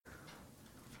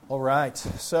All right,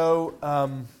 so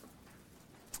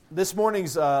this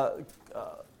morning's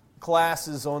class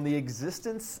is on the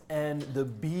existence and the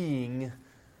being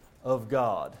of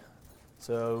God.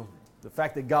 So the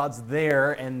fact that God's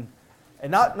there and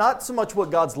not so much what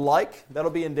God's like,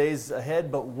 that'll be in days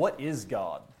ahead, but what is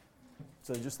God?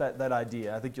 So just that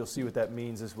idea. I think you'll see what that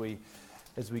means as we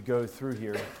go through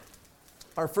here.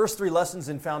 Our first three lessons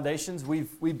in Foundations,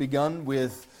 we've begun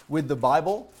with the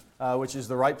Bible, which is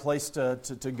the right place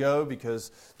to go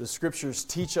because the Scriptures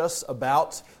teach us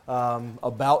about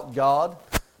God.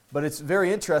 But it's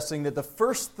very interesting that the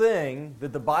first thing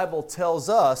that the Bible tells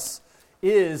us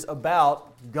is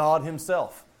about God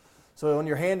Himself. So on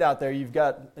your handout there, you've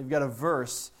got a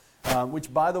verse,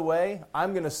 which, by the way,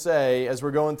 I'm going to say as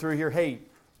we're going through here, hey,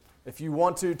 if you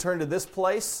want to turn to this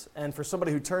place, and for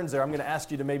somebody who turns there, I'm going to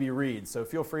ask you to maybe read. So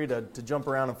feel free to jump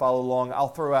around and follow along. I'll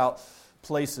throw out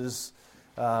places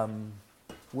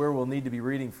where we'll need to be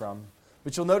reading from.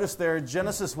 But you'll notice there,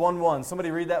 Genesis 1:1.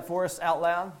 Somebody read that for us out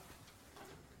loud.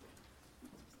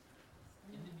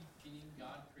 In the beginning,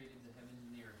 God created the heavens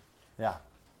and the earth. Yeah.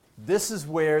 This is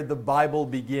where the Bible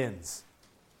begins.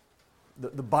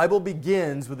 The Bible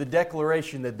begins with a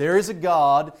declaration that there is a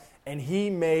God and He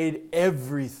made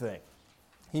everything.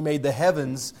 He made the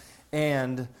heavens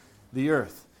and the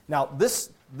earth. Now, this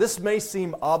may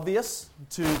seem obvious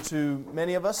to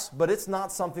many of us, but it's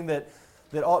not something that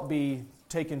ought to be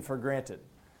taken for granted.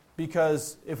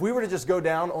 Because if we were to just go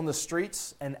down on the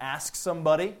streets and ask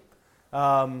somebody,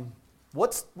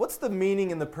 what's the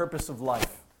meaning and the purpose of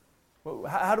life?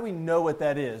 How do we know what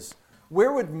that is?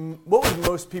 What would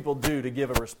most people do to give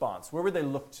a response? Where would they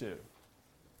look to?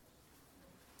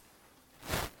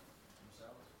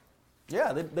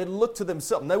 Yeah, they'd look to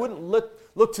themselves. They wouldn't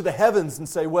look to the heavens and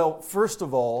say, well, first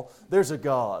of all, there's a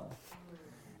God.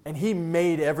 And He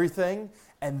made everything,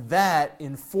 and that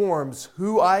informs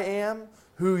who I am,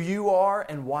 who you are,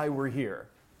 and why we're here.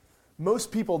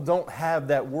 Most people don't have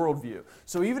that worldview.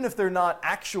 So even if they're not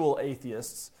actual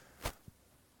atheists,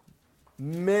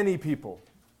 many people,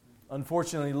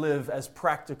 unfortunately, live as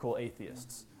practical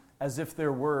atheists, as if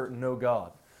there were no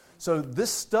God. So this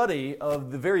study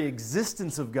of the very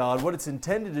existence of God, what it's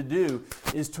intended to do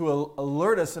is to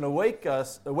alert us and awaken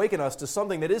us to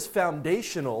something that is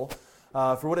foundational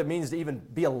for what it means to even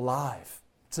be alive.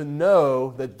 To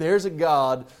know that there's a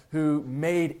God who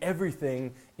made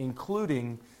everything,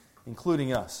 including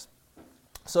us.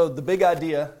 So the big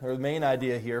idea, or the main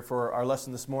idea here for our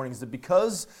lesson this morning is that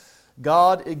because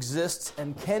God exists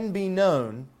and can be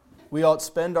known, we ought to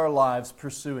spend our lives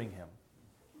pursuing Him.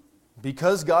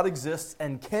 Because God exists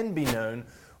and can be known,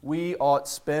 we ought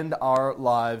to spend our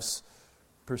lives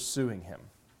pursuing Him.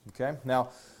 Okay? Now,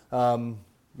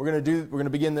 we're going to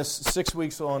begin this 6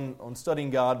 weeks on studying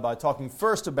God by talking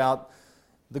first about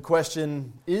the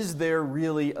question: is there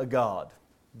really a God?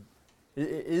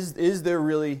 Is there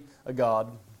really a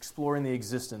God? Exploring the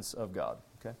existence of God.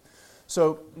 Okay.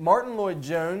 So Martin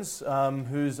Lloyd-Jones,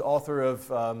 who's author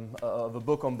of a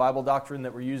book on Bible doctrine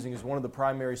that we're using as one of the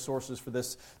primary sources for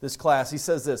this class, he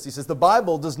says this. He says, the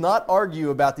Bible does not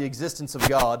argue about the existence of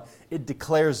God, it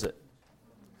declares it.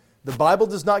 The Bible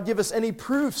does not give us any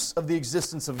proofs of the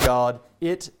existence of God,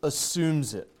 it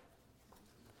assumes it.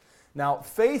 Now,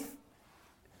 faith,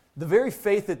 the very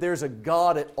faith that there's a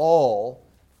God at all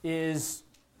is,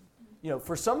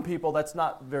 for some people that's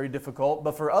not very difficult,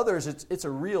 but for others it's a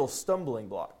real stumbling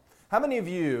block. How many of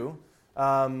you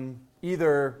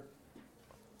either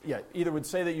would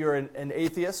say that you're an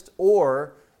atheist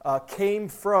or came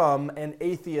from an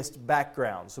atheist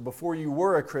background? So before you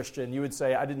were a Christian, you would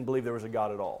say, I didn't believe there was a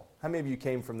God at all. How many of you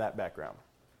came from that background?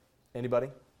 Anybody?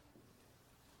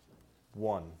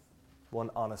 One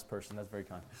honest person. That's very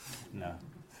kind.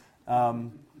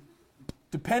 No.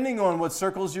 Depending on what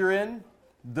circles you're in,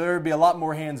 there'd be a lot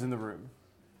more hands in the room.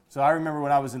 So I remember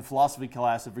when I was in philosophy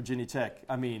class at Virginia Tech,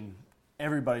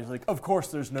 everybody's like, of course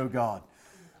there's no God.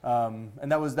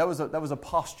 And that was a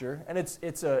posture, and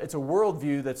it's a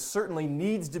worldview that certainly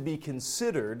needs to be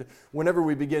considered whenever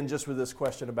we begin just with this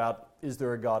question about, is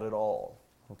there a God at all?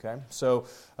 Okay, so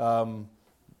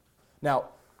now,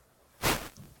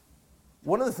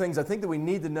 one of the things I think that we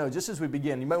need to know, just as we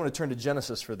begin, you might want to turn to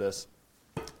Genesis for this,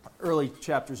 early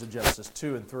chapters of Genesis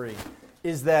 2 and 3,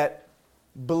 is that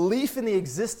belief in the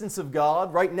existence of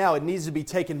God, right now, it needs to be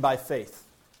taken by faith.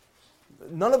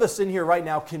 None of us in here right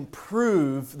now can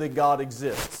prove that God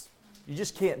exists. You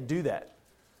just can't do that.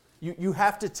 You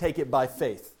have to take it by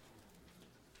faith.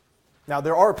 Now,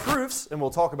 there are proofs, and we'll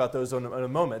talk about those in a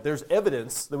moment. There's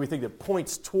evidence that we think that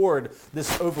points toward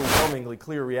this overwhelmingly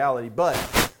clear reality. But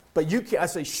you can't, I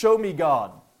say, show me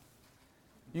God.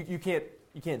 You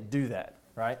can't do that.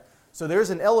 right? So there's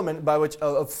an element by which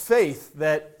of faith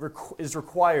that is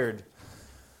required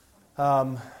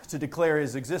to declare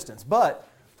his existence. But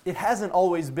it hasn't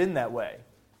always been that way.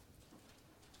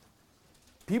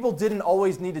 People didn't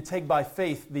always need to take by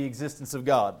faith the existence of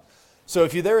God. So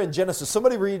if you're there in Genesis,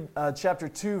 somebody read chapter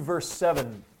 2, verse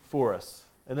 7 for us.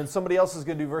 And then somebody else is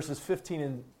going to do verses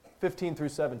 15 through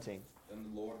 17. Then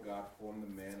the Lord God formed the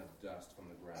man of dust from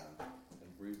the ground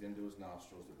and breathed into his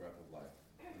nostrils the breath of life.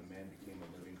 And the man became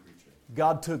a living creature.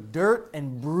 God took dirt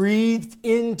and breathed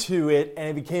into it, and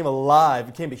it became alive,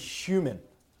 became a human.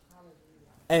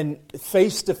 And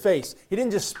face to face. He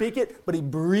didn't just speak it, but he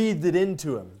breathed it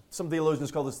into him. Some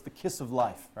theologians call this the kiss of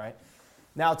life, right?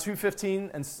 Now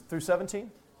 2:15 and through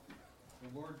 17.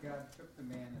 The Lord God took the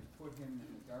man and put him in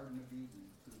the Garden of Eden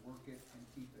to work it and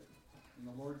keep it. And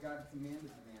the Lord God commanded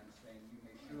the man, saying, You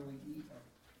may surely eat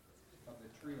of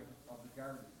the tree of the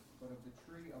garden, but of the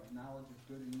tree of knowledge of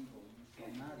good and evil you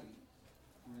shall not eat.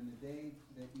 For in the day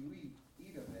that you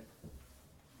eat of it,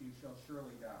 you shall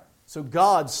surely die. So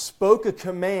God spoke a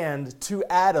command to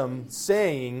Adam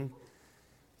saying,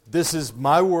 this is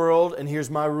my world and here's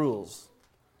my rules.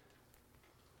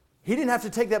 He didn't have to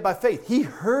take that by faith. He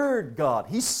heard God.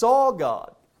 He saw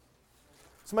God.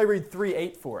 Somebody read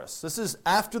 3:8 for us. This is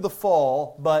after the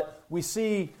fall, but we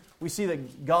see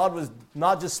that God was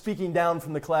not just speaking down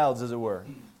from the clouds, as it were.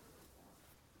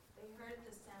 They heard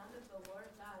the sound of the Lord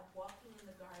God walking in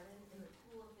the garden in the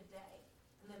cool of the day,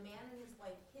 and the man and his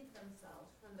wife hid themselves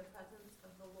from the presence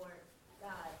of the Lord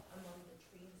God among the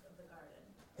trees of the garden.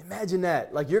 Imagine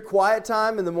that. Like your quiet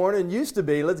time in the morning used to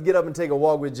be, let's get up and take a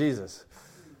walk with Jesus.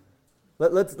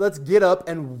 Let's get up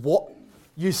and walk.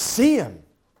 You see him.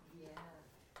 Yeah.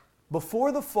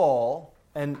 Before the fall,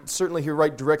 and certainly here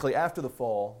right directly after the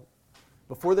fall,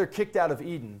 before they're kicked out of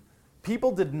Eden,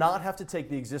 people did not have to take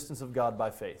the existence of God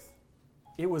by faith.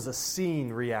 It was a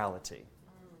seen reality.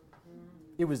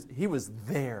 He was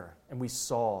there, and we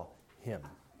saw him.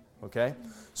 Okay?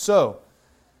 So,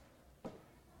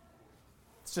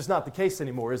 it's just not the case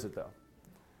anymore, is it though?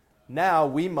 Now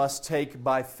we must take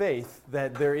by faith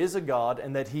that there is a God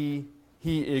and that He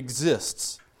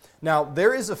exists. Now,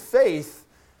 there is a faith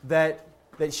that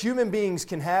human beings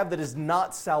can have that is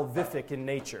not salvific in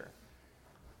nature.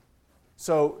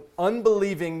 So,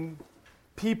 unbelieving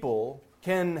people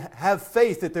can have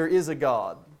faith that there is a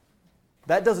God.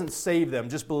 That doesn't save them,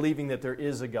 just believing that there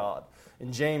is a God.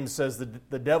 And James says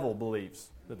the devil believes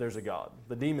that there's a God.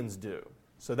 The demons do.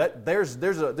 So that there's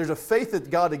a faith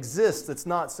that God exists that's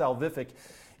not salvific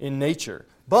in nature.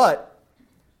 But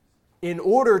in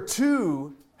order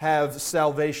to have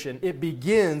salvation, it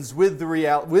begins with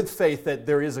with faith that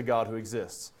there is a God who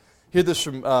exists. Hear this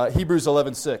from Hebrews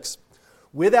 11:6.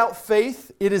 Without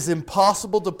faith, it is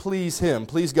impossible to please Him,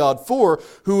 please God. For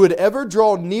who would ever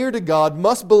draw near to God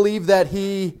must believe that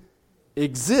He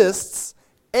exists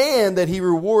and that He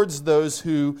rewards those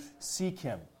who seek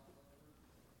Him.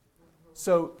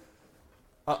 So,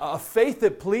 a faith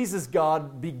that pleases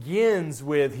God begins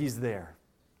with He's there.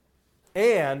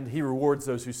 And He rewards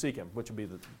those who seek Him, which will be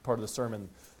the part of the sermon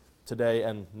today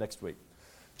and next week.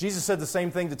 Jesus said the same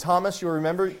thing to Thomas, you'll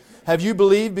remember. Have you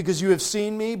believed because you have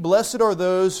seen me? Blessed are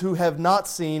those who have not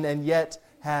seen and yet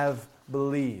have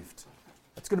believed.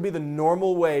 That's going to be the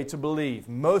normal way to believe.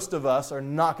 Most of us are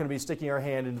not going to be sticking our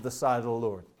hand into the side of the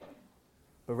Lord.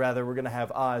 But rather, we're going to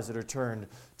have eyes that are turned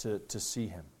to see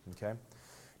Him. Okay?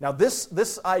 Now,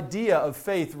 this idea of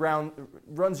faith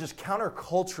runs just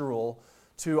countercultural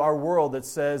to our world that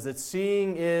says that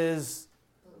seeing is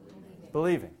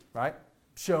believing, right?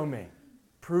 Show me.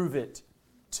 Prove it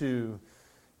to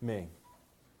me.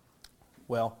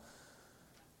 Well,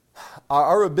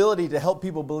 our ability to help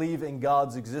people believe in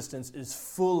God's existence is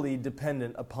fully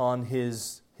dependent upon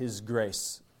His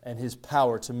grace and His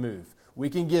power to move.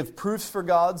 We can give proofs for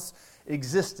God's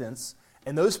existence,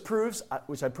 and those proofs,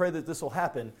 which I pray that this will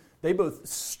happen, they both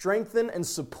strengthen and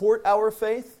support our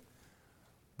faith,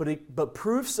 but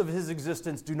proofs of His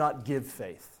existence do not give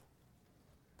faith.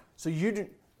 So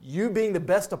you being the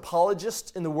best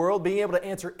apologist in the world, being able to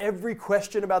answer every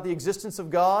question about the existence of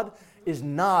God, is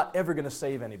not ever going to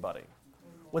save anybody.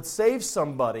 What saves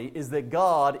somebody is that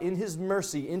God, in His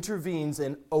mercy, intervenes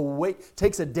and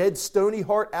takes a dead, stony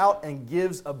heart out and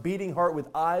gives a beating heart with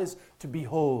eyes to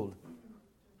behold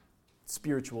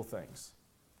spiritual things.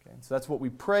 Okay? So that's what we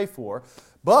pray for.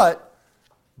 But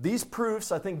these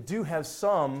proofs, I think, do have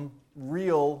some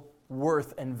real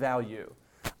worth and value.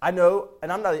 I know,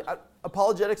 and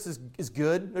apologetics is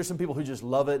good. There's some people who just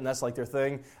love it, and that's like their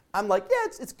thing. I'm like, yeah,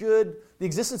 it's good. The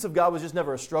existence of God was just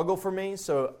never a struggle for me,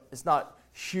 so it's not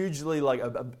hugely like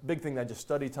a big thing that I just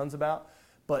study tons about.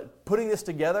 But putting this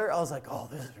together, I was like, oh,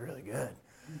 this is really good.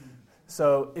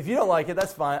 So if you don't like it,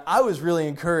 that's fine. I was really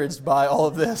encouraged by all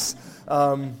of this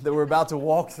that we're about to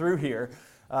walk through here,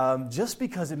 just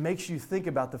because it makes you think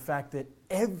about the fact that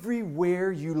everywhere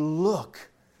you look,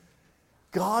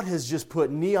 God has just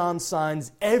put neon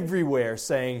signs everywhere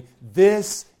saying,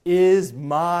 this is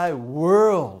my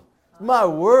world. My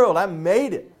world. I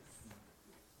made it.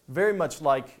 Very much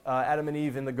like Adam and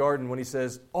Eve in the garden when he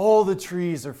says, all the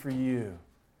trees are for you.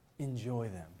 Enjoy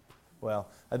them. Well,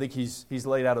 I think he's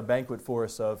laid out a banquet for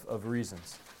us of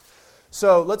reasons.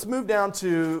 So let's move down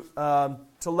to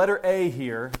letter A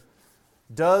here.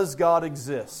 Does God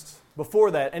exist?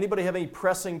 Before that, anybody have any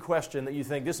pressing question that you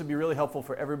think this would be really helpful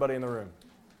for everybody in the room?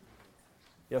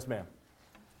 Yes, ma'am.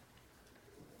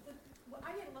 Well,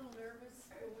 I get a little nervous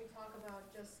when we talk about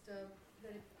just that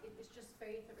it's just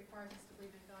faith that requires us to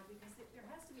believe in God, because there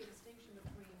has to be a distinction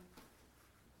between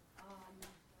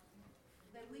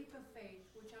that leap of faith,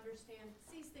 which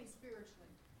sees things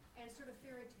spiritually, and sort of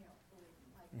fairy tale belief.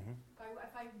 Like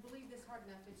if I believe this hard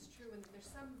enough, it's true, and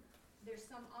there's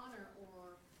some honor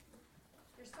or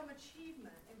there's some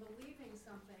achievement in believing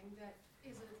something that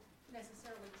isn't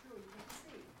necessarily true. You can't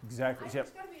see. Exactly. There's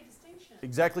got to be a distinction.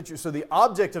 Exactly true. So the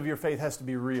object of your faith has to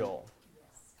be real.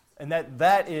 And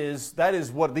that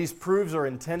is what these proofs are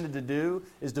intended to do,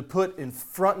 is to put in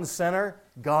front and center,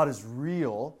 God is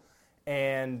real,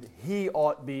 and He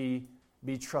ought be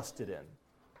trusted in.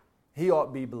 He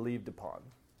ought be believed upon.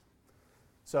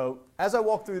 So as I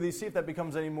walk through these, see if that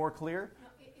becomes any more clear. No,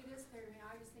 it is clear to me.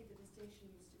 I just think the distinction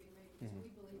needs to be made,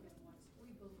 because we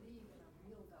believe in a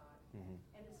real God,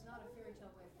 and it's not a fairy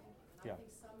tale way of thinking. And I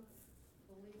think some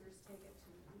believers take it to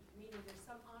meaning there's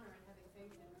some honor in having faith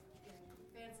in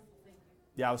fanciful thinking.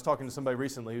 Yeah, I was talking to somebody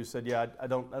recently who said, "Yeah, I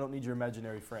don't need your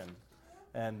imaginary friend,"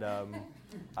 and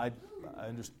I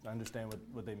understand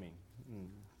what they mean.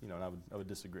 And I would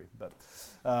disagree, but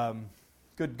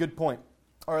good point.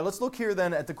 All right, let's look here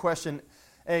then at the question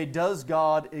A: does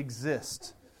God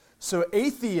exist? So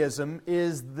atheism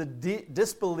is the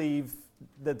disbelief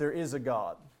that there is a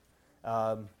God.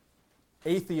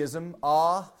 Atheism,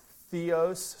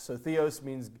 theos. So theos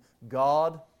means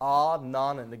God,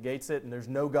 non, it negates it, and there's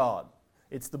no God.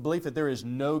 It's the belief that there is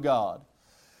no God.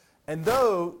 And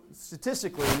though,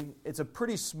 statistically, it's a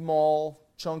pretty small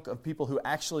chunk of people who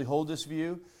actually hold this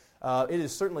view, it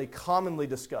is certainly commonly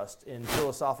discussed in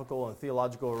philosophical and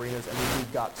theological arenas, and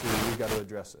we've got to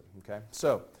address it. Okay,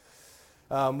 so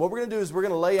what we're going to do is we're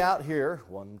going to lay out here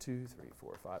 1, 2, 3,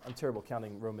 4, 5. I'm terrible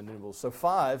counting Roman numerals, so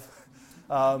five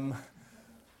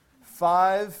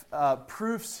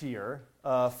proofs here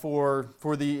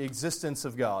for the existence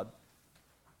of God.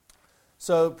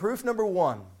 So proof number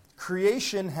 1: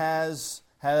 creation has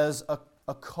a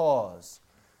cause.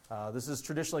 This is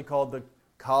traditionally called the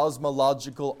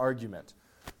cosmological argument.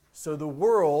 So the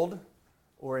world,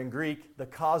 or in Greek, the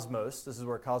cosmos, this is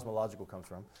where cosmological comes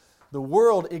from, the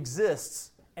world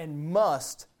exists and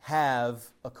must have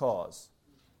a cause.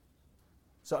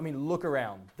 So, look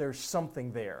around. There's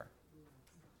something there.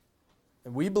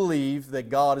 And we believe that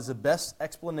God is the best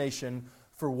explanation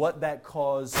for what that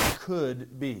cause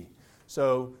could be.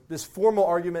 So this formal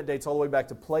argument dates all the way back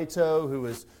to Plato, who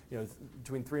was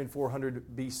between 300 and 400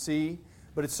 BC,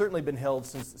 but it's certainly been held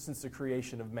since the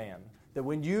creation of man. That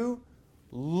when you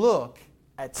look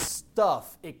at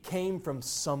stuff, it came from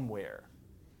somewhere.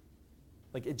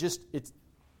 Like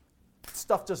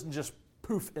stuff doesn't just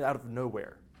poof out of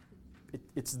nowhere.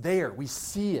 It's there. We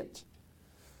see it.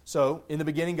 So in the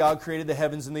beginning, God created the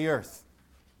heavens and the earth.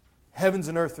 Heavens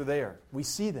and earth are there. We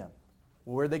see them.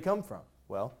 Where'd they come from?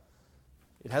 Well,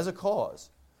 it has a cause.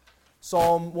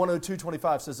 Psalm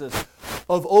 102:25 says this: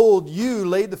 "Of old you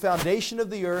laid the foundation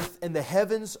of the earth, and the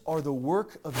heavens are the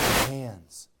work of your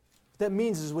hands." What that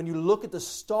means is when you look at the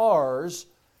stars,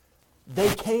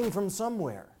 they came from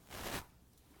somewhere.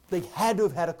 They had to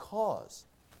have had a cause.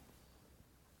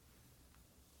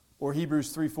 Or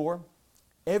Hebrews 3:4,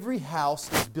 "Every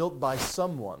house is built by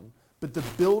someone, but the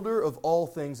builder of all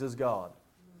things is God."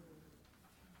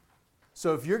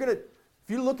 So if you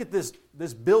look at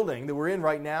this building that we're in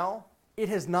right now, it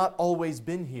has not always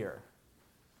been here.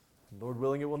 Lord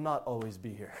willing, it will not always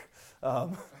be here. I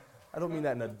don't mean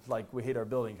that in a we hate our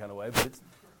building kind of way, but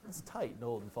it's tight and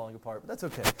old and falling apart, but that's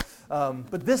okay.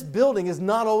 But this building has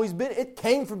not always been. It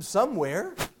came from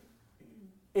somewhere.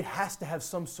 It has to have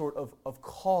some sort of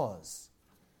cause.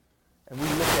 And we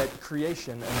look at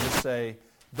creation and just say,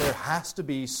 there has to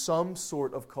be some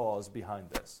sort of cause behind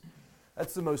this.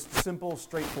 That's the most simple,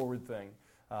 straightforward thing.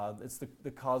 It's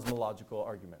the cosmological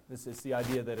argument. It's the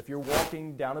idea that if you're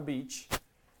walking down a beach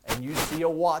and you see a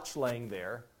watch laying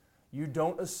there, you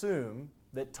don't assume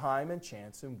that time and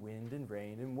chance and wind and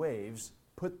rain and waves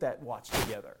put that watch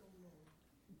together.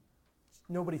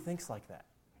 Nobody thinks like that.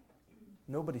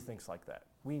 Nobody thinks like that.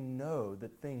 We know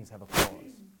that things have a cause.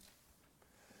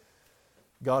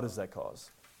 God is that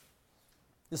cause.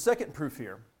 The second proof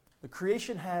here, the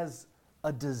creation has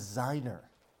a designer.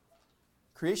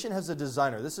 Creation has a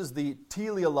designer. This is the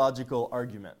teleological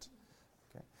argument.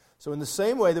 Okay. So in the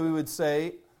same way that we would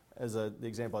say, as the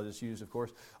example I just used, of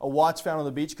course, a watch found on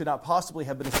the beach could not possibly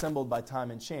have been assembled by time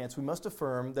and chance, we must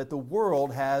affirm that the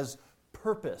world has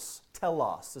purpose,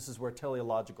 telos. This is where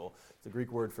teleological, the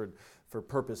Greek word for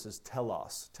purpose is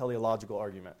telos, teleological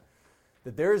argument.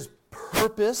 That there is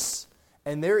purpose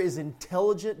and there is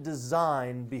intelligent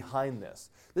design behind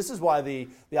this. This is why the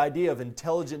idea of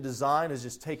intelligent design is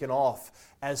just taken off.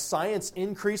 As science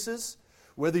increases,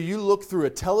 whether you look through a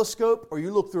telescope or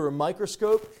you look through a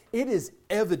microscope, it is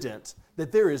evident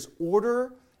that there is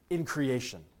order in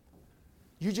creation.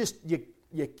 You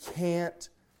can't,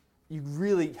 you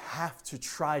really have to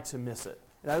try to miss it.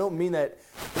 And I don't mean that,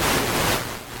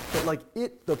 but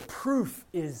the proof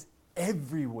is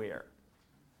everywhere.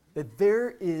 That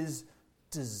there is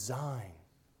design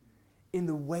in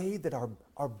the way that our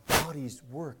bodies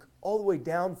work, all the way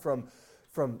down from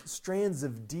strands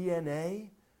of DNA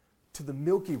to the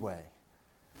Milky Way.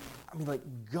 I mean,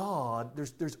 God,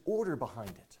 there's order behind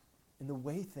it in the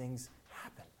way things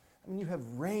happen. I mean, you have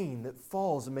rain that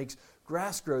falls and makes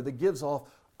grass grow, that gives off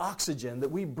oxygen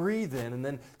that we breathe in, and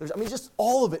then just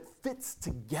all of it fits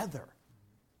together.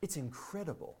 It's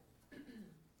incredible.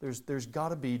 There's got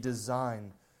to be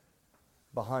design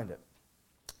behind it.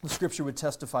 The Scripture would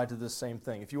testify to this same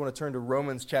thing. If you want to turn to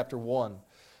Romans chapter 1,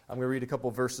 I'm going to read a couple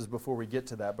of verses before we get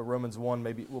to that, but Romans 1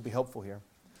 maybe will be helpful here.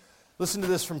 Listen to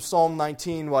this from Psalm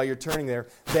 19 while you're turning there.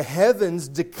 The heavens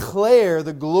declare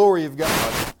the glory of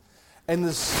God, and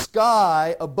the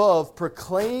sky above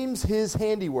proclaims His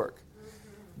handiwork.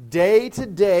 Day to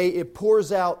day it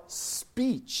pours out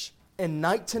speech, and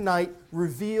night to night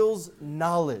reveals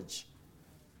knowledge.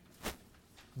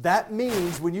 That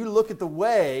means when you look at the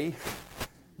way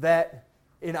that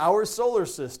in our solar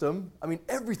system,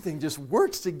 everything just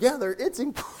works together. It's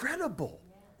incredible.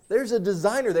 There's a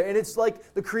designer there, and it's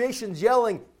like the creation's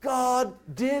yelling, God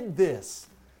did this.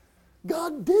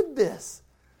 God did this.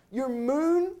 Your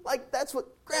moon, that's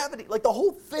what gravity, the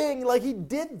whole thing, He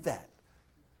did that.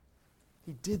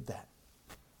 He did that.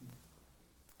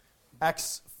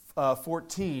 Acts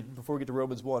 14, before we get to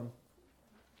Romans 1.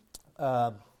 We're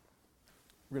going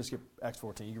to skip Acts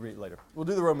 14. You can read it later. We'll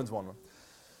do the Romans 1 one.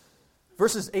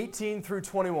 Verses 18 through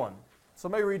 21.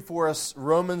 Somebody read for us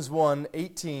Romans 1,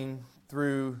 18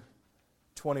 through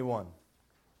 21.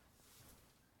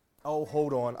 Oh,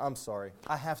 hold on. I'm sorry.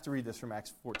 I have to read this from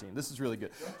Acts 14. This is really good.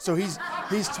 So he's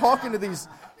talking to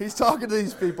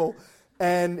these people,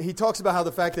 and he talks about how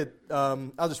the fact that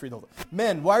I'll just read the whole thing.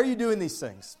 Men, why are you doing these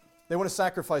things? They want to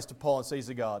sacrifice to Paul and says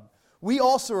to God, we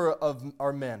also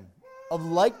are men of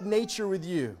like nature with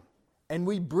you. And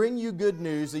we bring you good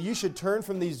news that you should turn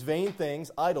from these vain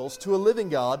things, idols, to a living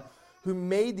God who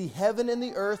made the heaven and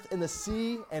the earth and the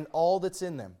sea and all that's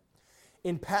in them.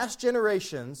 In past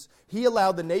generations, He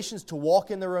allowed the nations to walk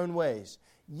in their own ways.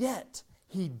 Yet,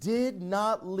 He did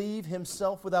not leave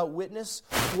Himself without witness,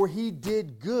 for He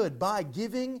did good by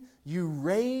giving you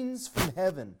rains from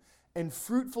heaven and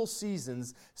fruitful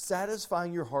seasons,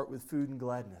 satisfying your heart with food and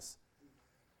gladness.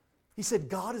 He said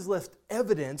God has left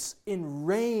evidence in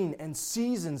rain and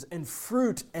seasons and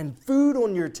fruit and food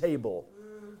on your table.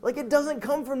 It doesn't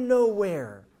come from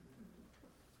nowhere.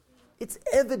 It's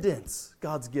evidence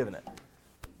God's given it.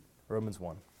 Romans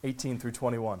 1, 18 through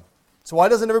 21. So why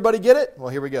doesn't everybody get it? Well,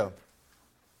 here we go.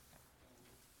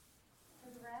 For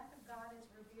the wrath of God is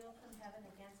revealed from heaven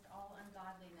against all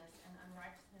ungodliness and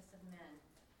unrighteousness of men,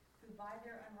 who by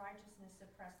their unrighteousness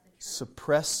suppress the truth.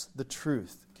 Suppress the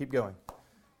truth. Keep going.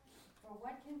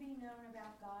 What can be known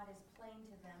about God is plain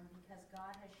to them because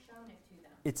God has shown it to them.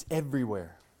 It's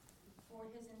everywhere. For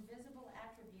His invisible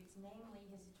attributes, namely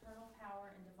His eternal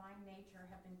power and divine nature,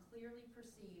 have been clearly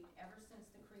perceived ever since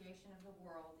the creation of the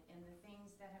world in the things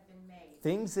that have been made.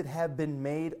 Things that have been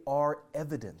made are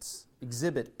evidence.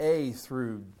 Exhibit A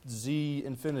through Z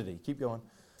infinity. Keep going.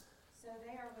 So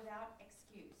they are without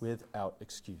excuse. Without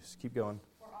excuse. Keep going.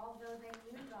 For although they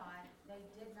knew God, they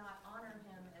did not honor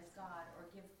Him as God or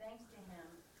give thanks to Him,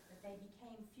 but they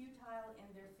became futile in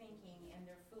their thinking, and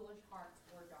their foolish hearts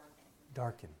were darkened.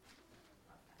 Darkened.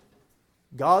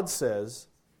 God says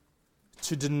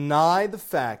to deny the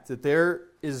fact that there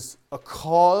is a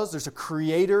cause, there's a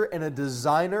creator and a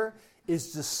designer,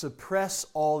 is to suppress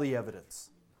all the evidence.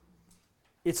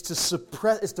 It's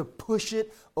to push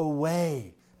it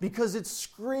away because it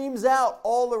screams out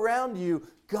all around you,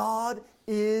 God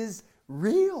is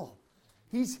real.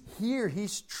 He's here.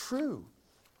 He's true.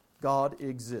 God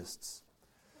exists.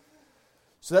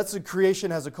 So that's the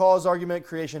creation has a cause argument.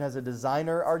 Creation has a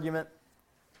designer argument.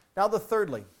 Now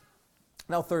thirdly,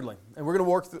 and we're going to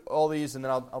work through all these, and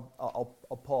then I'll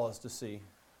pause to see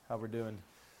how we're doing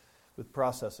with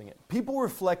processing it. People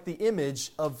reflect the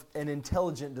image of an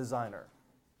intelligent designer.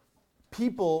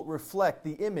 People reflect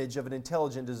the image of an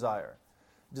intelligent designer.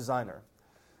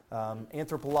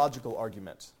 Anthropological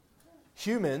argument.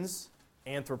 Humans,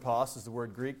 anthropos is the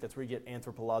word Greek, that's where you get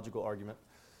anthropological argument.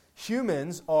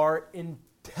 Humans are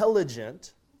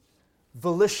intelligent,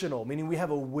 volitional, meaning we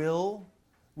have a will,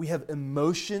 we have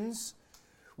emotions,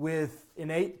 with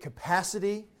innate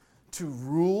capacity to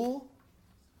rule,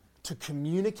 to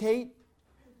communicate,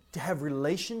 to have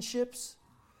relationships,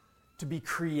 to be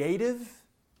creative.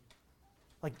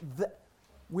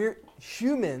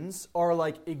 Humans are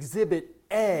like exhibit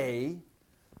A,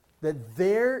 that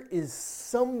there is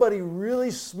somebody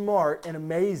really smart and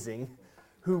amazing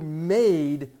who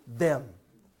made them.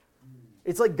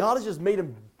 It's like God has just made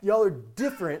them. Y'all are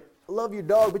different. I love your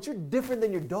dog, but you're different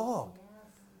than your dog.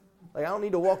 Like, I don't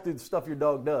need to walk through the stuff your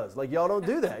dog does. Like, y'all don't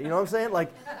do that. You know what I'm saying?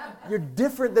 Like, you're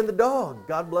different than the dog.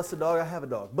 God bless the dog. I have a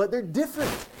dog. But they're different.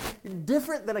 You're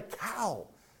different than a cow.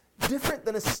 Different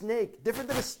than a snake. Different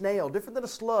than a snail. Different than a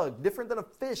slug. Different than a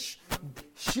fish.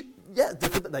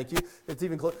 Different than, thank you. It's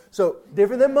even close. So,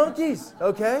 different than monkeys,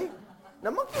 okay?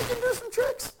 Now, monkeys can do some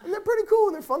tricks, and they're pretty cool,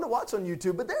 and they're fun to watch on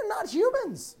YouTube, but they're not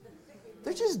humans.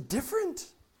 They're just different.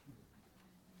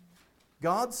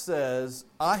 God says,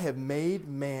 I have made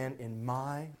man in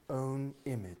my own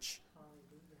image.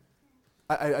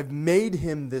 I've made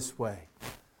him this way.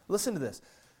 Listen to this.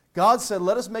 God said,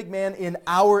 let us make man in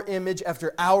our image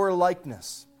after our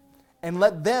likeness. And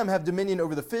let them have dominion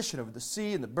over the fish and over the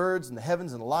sea and the birds and the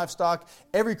heavens and the livestock,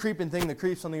 every creeping thing that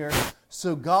creeps on the earth.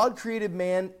 So God created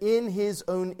man in his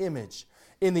own image.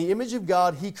 In the image of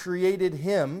God, he created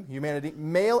him, humanity,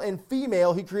 male and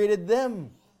female, he created them.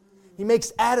 He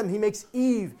makes Adam, he makes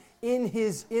Eve in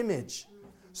his image.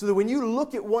 So that when you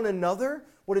look at one another,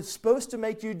 what it's supposed to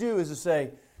make you do is to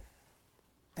say,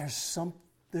 there's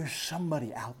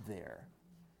somebody out there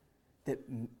that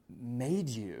made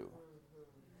you.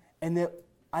 And that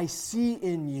I see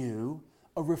in you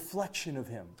a reflection of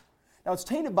him. Now, it's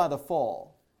tainted by the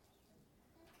fall.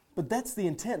 But that's the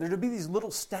intent. There to be these little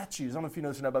statues. I don't know if you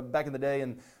noticed or not, but back in the day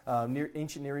in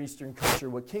ancient Near Eastern culture,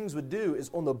 what kings would do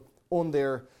is on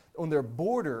their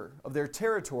border of their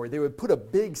territory, they would put a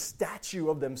big statue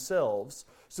of themselves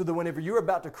so that whenever you're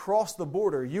about to cross the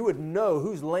border, you would know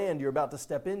whose land you're about to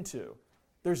step into.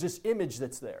 There's this image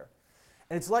that's there.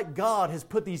 And it's like God has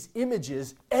put these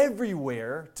images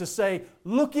everywhere to say,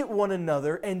 look at one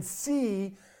another and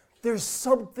see there's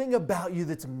something about you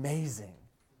that's amazing.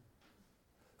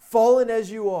 Fallen as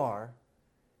you are,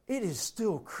 it is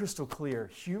still crystal clear.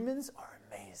 Humans are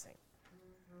amazing.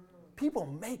 People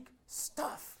make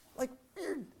stuff, like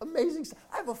weird, amazing stuff.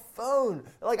 I have a phone.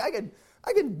 Like I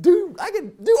can do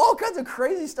all kinds of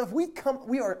crazy stuff. We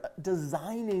are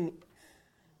designing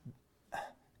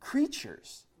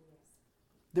creatures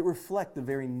that reflect the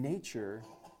very nature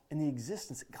and the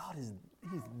existence. God is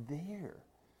there.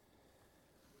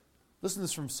 Listen to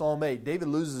this from Psalm 8. David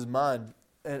loses his mind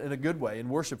in a good way and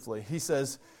worshipfully. He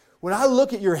says, when I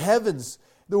look at your heavens,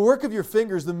 the work of your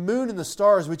fingers, the moon and the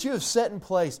stars, which you have set in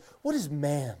place, what is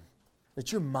man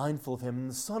that you're mindful of him, and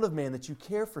the Son of Man that you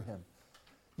care for him?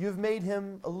 You have made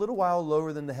him a little while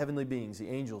lower than the heavenly beings, the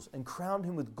angels, and crowned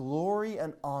him with glory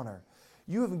and honor.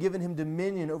 You have given him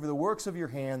dominion over the works of your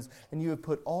hands, and you have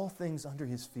put all things under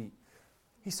his feet.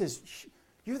 He says,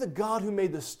 you're the God who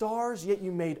made the stars, yet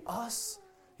you made us.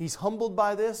 He's humbled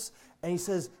by this, and he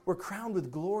says, we're crowned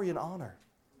with glory and honor.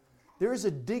 There is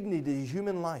a dignity to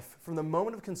human life from the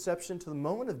moment of conception to the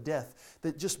moment of death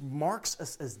that just marks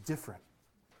us as different.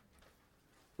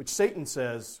 Which Satan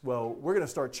says, well, we're going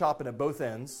to start chopping at both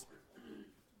ends.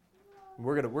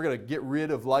 We're going to get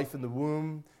rid of life in the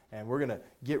womb, and we're going to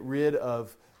get rid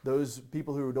of those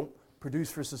people who don't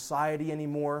produce for society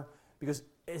anymore. Because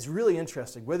it's really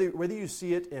interesting, whether you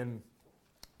see it in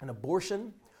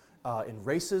abortion, in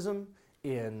racism,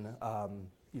 in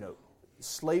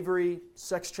slavery,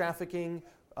 sex trafficking,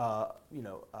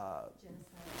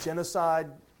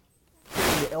 genocide,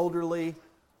 killing the elderly.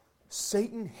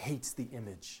 Satan hates the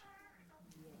image.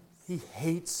 He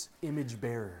hates image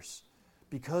bearers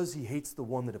because he hates the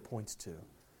one that it points to.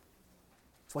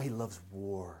 That's why he loves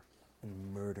war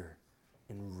and murder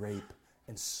and rape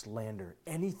and slander.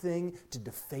 Anything to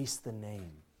deface the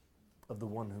name of the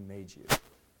one who made you.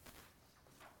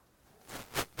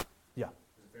 Yeah.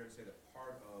 Is it fair to say that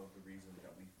part of the reason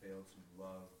that we fail to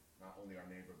love not only our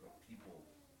neighbor but people,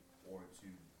 or to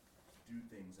do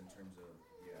things in terms of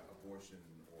abortion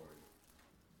or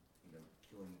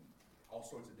killing, all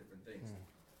sorts of different things,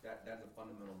 that's a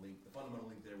fundamental link. The fundamental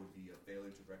link there would be a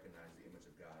failure to recognize the image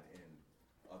of God in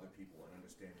other people and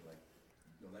understanding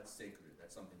that's sacred.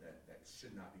 That's something that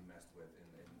should not be messed with in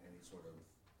any sort of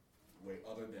way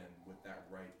other than with that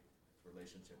right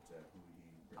relationship to who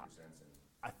he represents.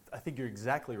 I think you're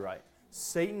exactly right.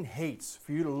 Satan hates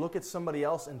for you to look at somebody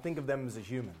else and think of them as a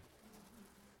human.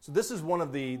 So this is one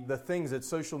of the things that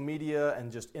social media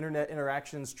and just internet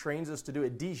interactions trains us to do.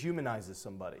 It dehumanizes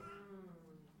somebody.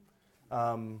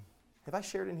 Have I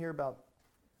shared in here about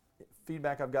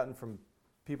feedback I've gotten from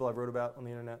people I've wrote about on the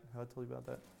internet? Have I told you about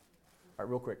that? All right,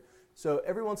 real quick. So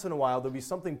every once in a while, there'll be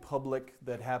something public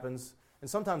that happens, and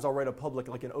sometimes I'll write a public,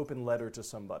 like an open letter to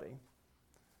somebody.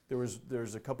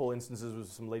 There's a couple instances where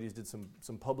some ladies did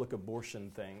some public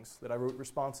abortion things that I wrote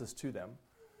responses to them.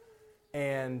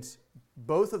 And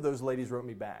both of those ladies wrote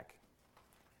me back.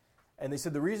 And they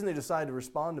said the reason they decided to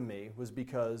respond to me was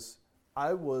because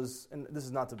I was, and this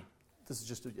is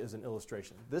just as an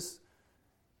illustration,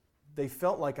 they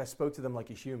felt like I spoke to them like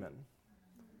a human.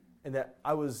 And that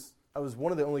I was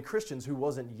one of the only Christians who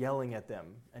wasn't yelling at them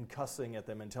and cussing at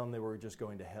them and telling them they were just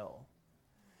going to hell.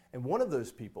 And one of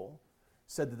those people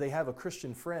said that they have a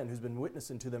Christian friend who's been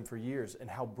witnessing to them for years and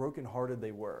how brokenhearted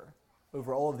they were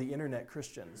over all of the internet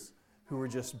Christians who were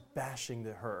just bashing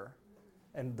her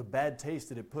and the bad taste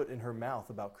that it put in her mouth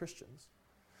about Christians.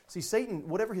 See, Satan,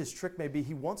 whatever his trick may be,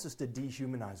 he wants us to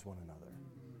dehumanize one another.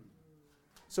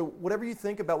 So whatever you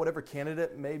think about whatever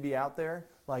candidate may be out there,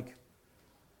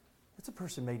 it's a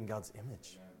person made in God's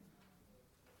image.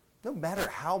 No matter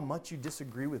how much you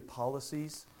disagree with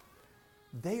policies,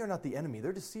 they are not the enemy.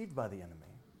 They're deceived by the enemy.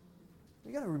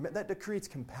 You got to remember that creates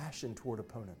compassion toward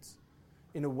opponents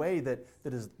in a way that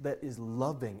is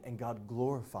loving and God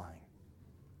glorifying.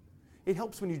 It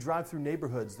helps when you drive through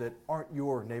neighborhoods that aren't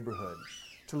your neighborhood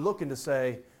to look and to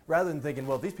say, rather than thinking,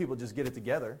 well, if these people just get it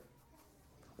together,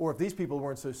 or if these people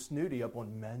weren't so snooty up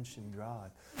on Mansion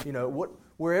Drive,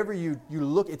 wherever you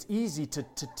look, it's easy to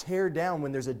tear down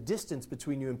when there's a distance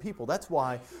between you and people. That's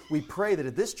why we pray that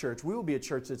at this church, we will be a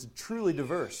church that's truly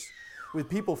diverse, with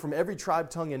people from every tribe,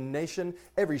 tongue, and nation,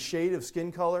 every shade of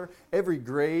skin color, every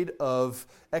grade of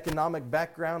economic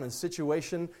background and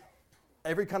situation,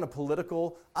 every kind of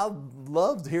political. I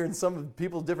loved hearing some of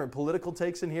people's different political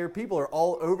takes in here. People are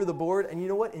all over the board. And you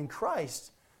know what? In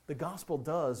Christ, the gospel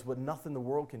does what nothing the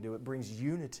world can do. It brings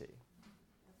unity.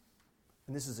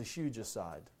 And this is a huge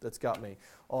aside that's got me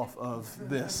off of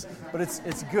this. But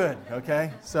it's good,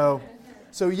 okay? So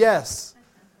yes,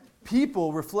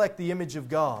 people reflect the image of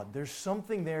God. There's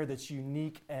something there that's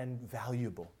unique and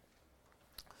valuable.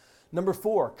 Number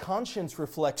 4, conscience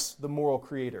reflects the moral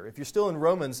creator. If you're still in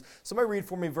Romans, somebody read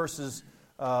for me verses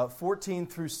 14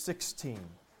 through 16.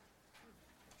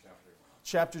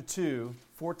 Chapter 2,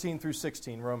 14 through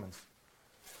 16, Romans.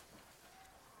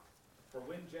 For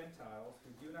when Gentiles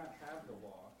who do not have the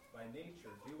law by nature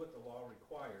do what the law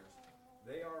requires,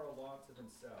 they are a law to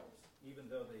themselves, even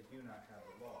though they do not have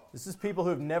the law. This is people who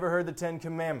have never heard the 10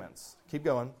 Commandments. Keep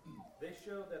going. They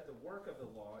show that the work of the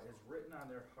law is written on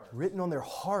their hearts. Written on their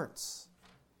hearts.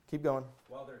 Keep going.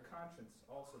 While their conscience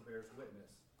also bears witness,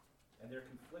 and their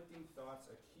conflicting thoughts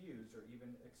accuse or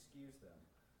even excuse them.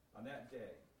 On that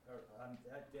day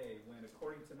when,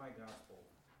 according to my gospel,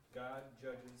 God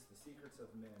judges the secrets of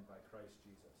men by Christ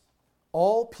Jesus.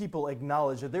 All people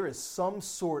acknowledge that there is some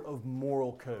sort of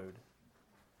moral code.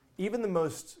 Even the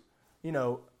most,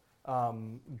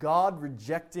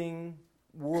 God-rejecting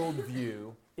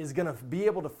worldview is going to be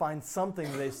able to find something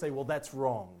that they say, well, that's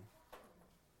wrong.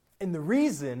 And the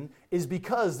reason is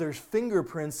because there's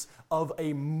fingerprints of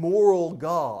a moral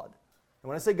God. And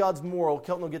when I say God's moral,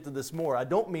 Kelton will get to this more, I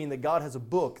don't mean that God has a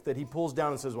book that he pulls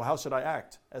down and says, well, how should I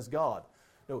act as God?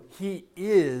 No, he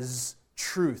is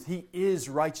truth. He is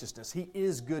righteousness. He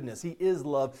is goodness. He is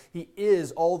love. He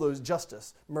is all those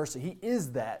justice, mercy. He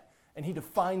is that, and he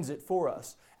defines it for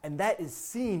us. And that is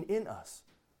seen in us.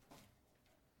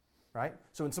 Right?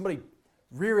 So when somebody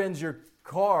rear-ends your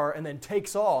car and then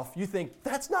takes off, you think,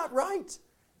 that's not right.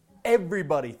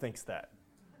 Everybody thinks that.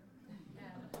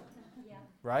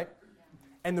 Right?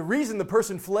 And the reason the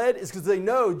person fled is because they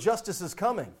know justice is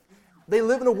coming. They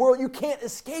live in a world, you can't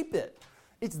escape it.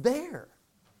 It's there.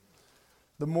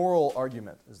 The moral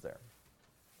argument is there.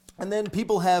 And then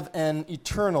people have an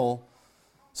eternal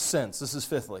sense. This is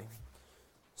fifthly.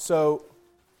 So,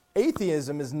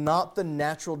 atheism is not the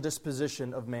natural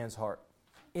disposition of man's heart.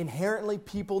 Inherently,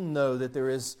 people know that there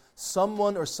is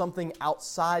someone or something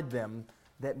outside them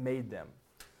that made them.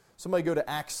 Somebody go to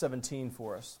Acts 17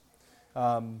 for us.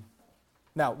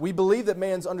 Now, we believe that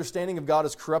man's understanding of God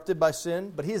is corrupted by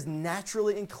sin, but he is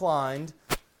naturally inclined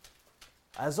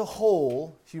as a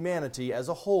whole, humanity as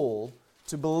a whole,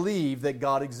 to believe that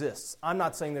God exists. I'm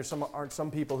not saying aren't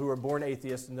some people who are born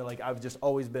atheists and they're like, I've just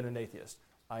always been an atheist.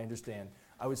 I understand.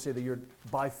 I would say that you're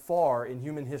by far in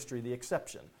human history the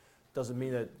exception. Doesn't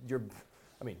mean that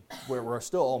we're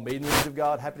still all made in the image of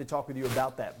God. Happy to talk with you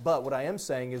about that. But what I am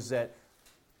saying is that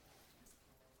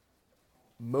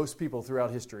most people throughout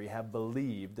history have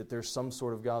believed that there's some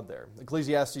sort of God there.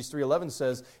 Ecclesiastes 3:11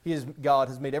 says, God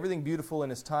has made everything beautiful in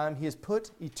His time. He has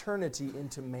put eternity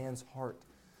into man's heart.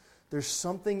 There's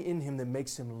something in him that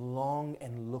makes him long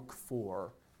and look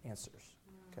for answers.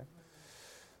 Okay?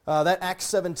 That Acts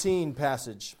 17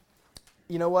 passage,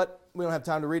 you know what? We don't have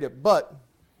time to read it, but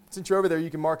since you're over there, you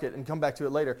can mark it and come back to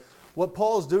it later. What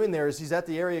Paul is doing there is he's at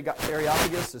the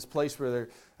Areopagus, this place where they're,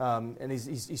 and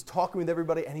he's talking with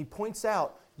everybody, and he points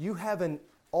out, you have an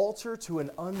altar to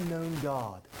an unknown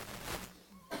God.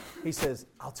 He says,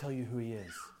 I'll tell you who He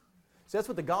is. So that's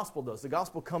what the gospel does. The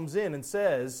gospel comes in and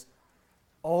says,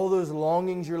 all those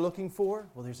longings you're looking for,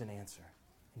 well, there's an answer,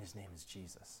 and His name is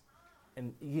Jesus.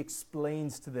 And He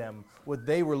explains to them what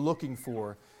they were looking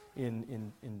for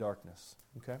in darkness.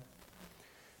 Okay?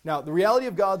 Now, the reality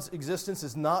of God's existence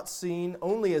is not seen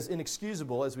only as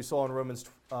inexcusable, as we saw in Romans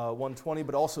 1:20,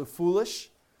 but also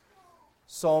foolish.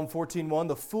 Psalm 14:1,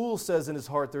 the fool says in his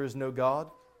heart, there is no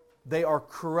God. They are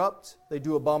corrupt. They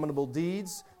do abominable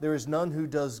deeds. There is none who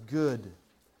does good.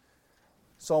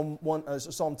 Psalm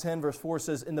 10, verse 4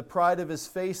 says, in the pride of his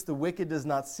face, the wicked does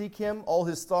not seek Him. All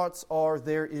his thoughts are,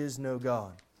 there is no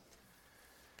God.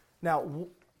 Now,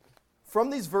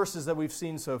 from these verses that we've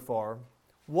seen so far,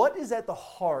 what is at the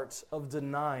heart of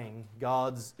denying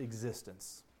God's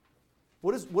existence?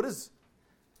 What is?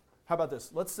 How about this?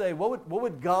 Let's say, what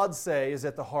would God say is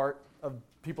at the heart of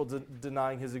people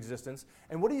denying His existence?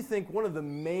 And what do you think one of the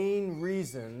main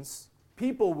reasons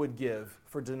people would give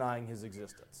for denying His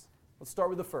existence? Let's start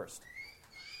with the first.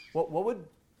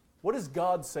 What does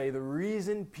God say the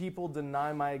reason people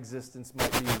deny my existence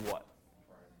might be what?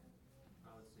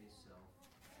 I would say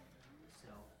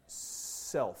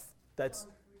Self. That's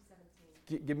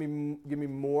give me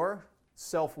more.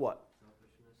 Self what?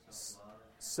 Selfishness,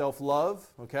 Self-love.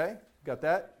 Okay, got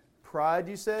that. Pride.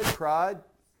 You said pride.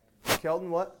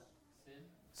 Kelton, what?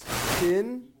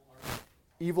 Sin.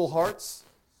 Evil hearts.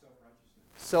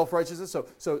 Self-righteousness.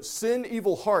 So sin,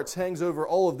 evil hearts hangs over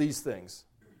all of these things,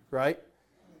 right?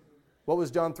 What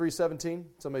was John 3:17?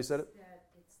 Somebody said it.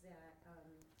 It's that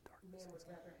man would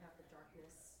rather have the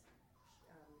darkness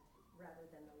rather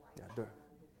than the light. Yeah,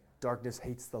 darkness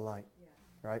hates the light,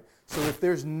 Yeah. right? So if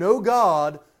there's no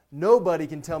God, nobody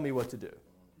can tell me what to do.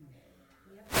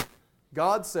 Yep.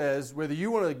 God says, whether you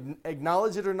want to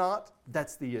acknowledge it or not,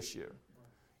 that's the issue.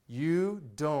 You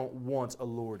don't want a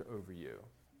Lord over you.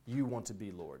 You want to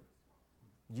be Lord.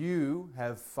 You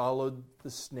have followed the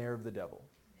snare of the devil.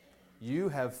 You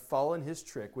have fallen his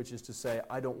trick, which is to say,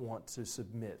 I don't want to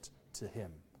submit to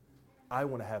him. I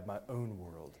want to have my own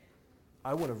world.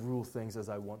 I want to rule things as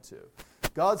I want to.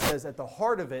 God says at the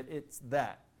heart of it, it's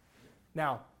that.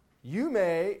 Now, you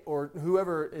may, or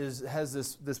whoever has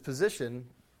this position,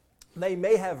 they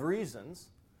may have reasons.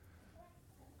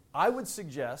 I would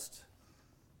suggest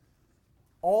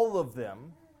all of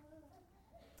them,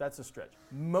 that's a stretch,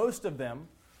 most of them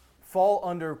fall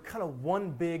under kind of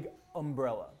one big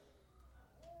umbrella.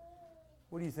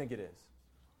 What do you think it is?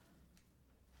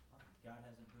 God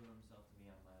hasn't proven Himself to me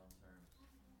on my own terms.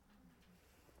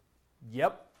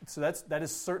 Yep. So that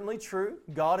is certainly true.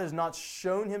 God has not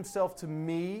shown Himself to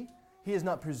me. He has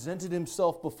not presented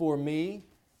Himself before me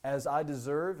as I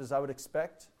deserve, as I would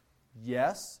expect.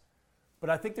 Yes. But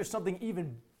I think there's something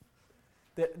even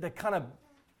that kind of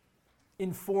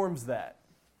informs that.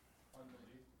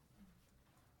 Unbelief.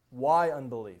 Why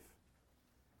unbelief?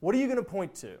 What are you going to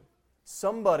point to?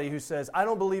 Somebody who says, I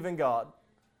don't believe in God.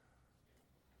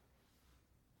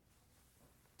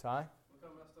 Ty? Look how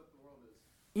messed up the world is.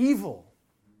 Evil.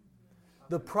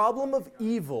 The problem of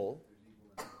evil.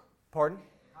 Pardon?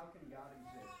 How can God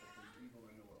exist if there's evil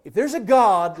in the world? If there's a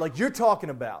God like you're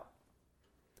talking about,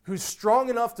 who's strong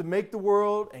enough to make the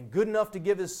world and good enough to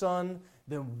give His Son,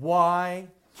 then why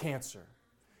cancer?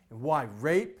 And why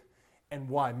rape? And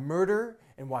why murder?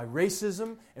 And why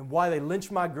racism? And why they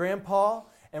lynched my grandpa?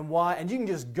 And why? And you can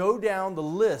just go down the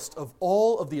list of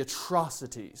all of the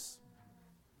atrocities.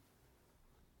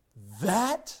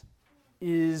 That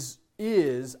is,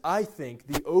 I think,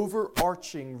 the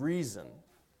overarching reason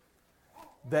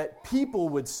that people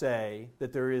would say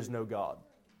that there is no God.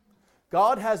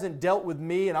 God hasn't dealt with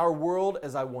me and our world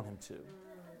as I want him to.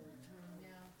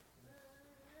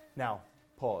 Now,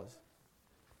 pause.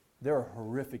 There are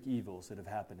horrific evils that have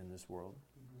happened in this world.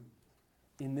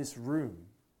 In this room,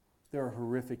 there are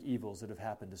horrific evils that have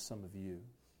happened to some of you.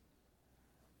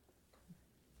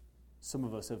 Some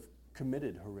of us have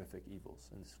committed horrific evils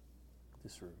in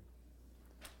this room.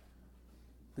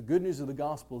 The good news of the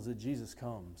gospel is that Jesus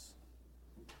comes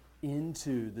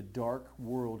into the dark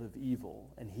world of evil,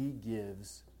 and he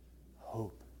gives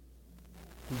hope.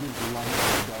 He gives light to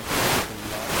the darkness that the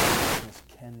light of darkness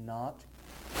cannot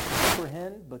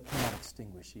comprehend, but cannot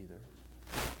extinguish either.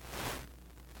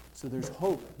 So there's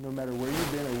hope no matter where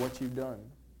you've been or what you've done.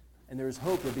 And there is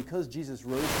hope that because Jesus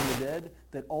rose from the dead,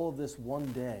 that all of this one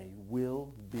day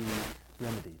will be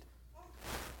remedied.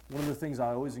 One of the things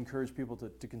I always encourage people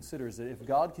to consider is that if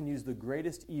God can use the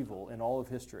greatest evil in all of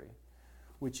history,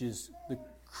 which is the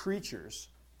creatures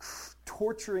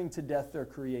torturing to death their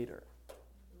creator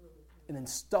and then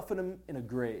stuffing them in a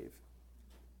grave,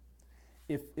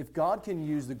 if God can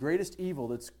use the greatest evil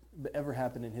that's ever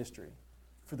happened in history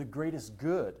for the greatest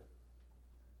good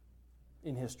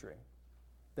in history,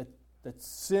 that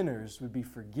sinners would be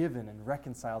forgiven and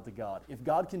reconciled to God. If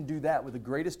God can do that with the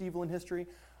greatest evil in history,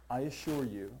 I assure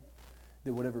you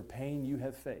that whatever pain you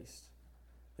have faced,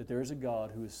 that there is a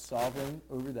God who is sovereign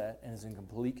over that and is in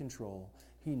complete control.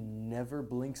 He never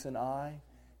blinks an eye.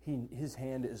 His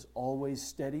hand is always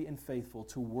steady and faithful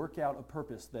to work out a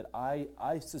purpose that I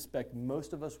suspect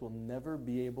most of us will never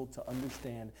be able to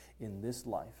understand in this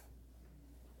life.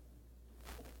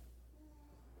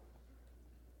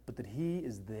 But that he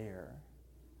is there,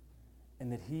 and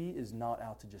that he is not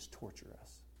out to just torture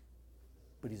us,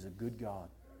 but he's a good God.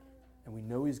 And we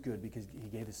know he's good because he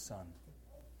gave his son.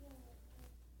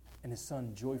 And his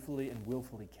son joyfully and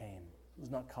willfully came. It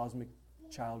was not cosmic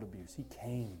child abuse. He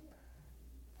came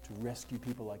to rescue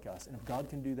people like us. And if God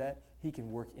can do that, he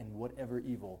can work in whatever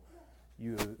evil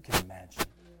you can imagine.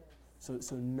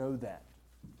 So know that.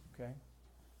 Okay?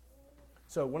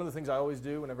 So one of the things I always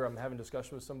do whenever I'm having a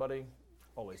discussion with somebody,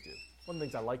 always do. One of the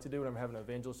things I like to do whenever I'm having an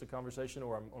evangelistic conversation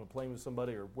or I'm on a plane with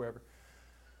somebody or wherever,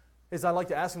 is I like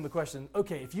to ask them the question,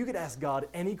 okay, if you could ask God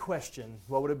any question,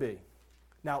 what would it be?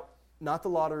 Now, not the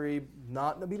lottery,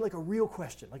 it'd be like a real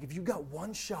question. Like if you got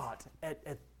one shot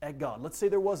at God, let's say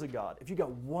there was a God. If you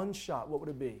got one shot, what would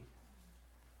it be?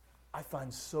 I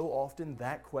find so often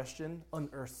that question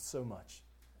unearths so much.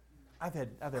 I've had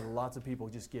lots of people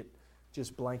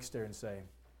just blank stare and say,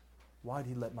 why'd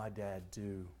he let my dad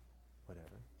do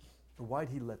whatever? Or why'd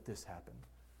he let this happen?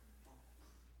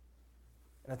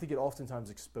 And I think it oftentimes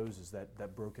exposes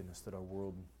that brokenness that our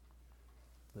world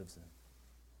lives in.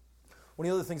 One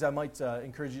of the other things I might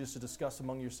encourage you just to discuss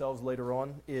among yourselves later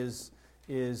on is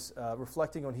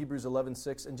reflecting on Hebrews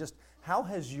 11:6 and just how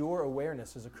has your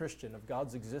awareness as a Christian of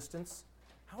God's existence,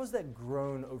 how has that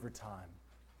grown over time?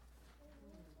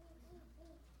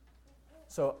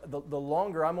 So the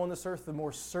longer I'm on this earth, the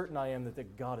more certain I am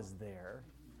that God is there.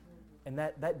 And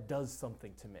that does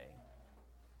something to me.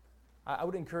 I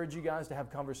would encourage you guys to have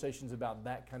conversations about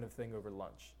that kind of thing over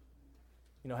lunch.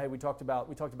 You know, hey, we talked about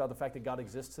the fact that God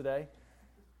exists today.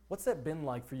 What's that been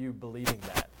like for you believing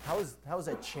that? How has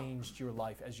that changed your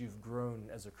life as you've grown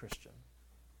as a Christian?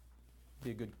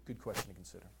 Be a good question to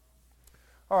consider.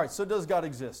 All right, so does God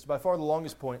exist? By far the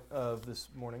longest point of this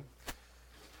morning.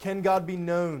 Can God be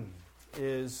known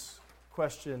is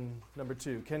question number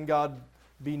 2. Can God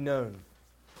be known?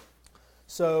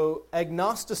 So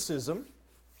agnosticism,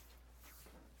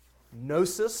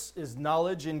 gnosis is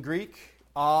knowledge in Greek,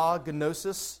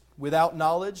 gnosis, without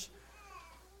knowledge,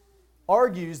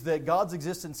 argues that God's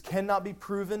existence cannot be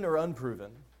proven or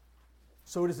unproven.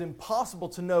 So it is impossible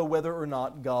to know whether or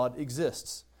not God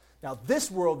exists. Now, this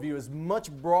worldview is much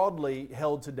broadly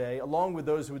held today, along with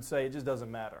those who would say it just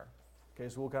doesn't matter. Okay,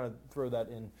 so we'll kind of throw that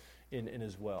in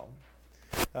as well.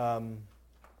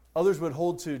 Others would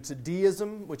hold to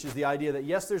deism, which is the idea that,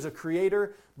 yes, there's a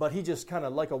creator, but he just kind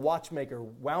of, like a watchmaker,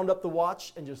 wound up the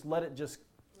watch and just let it just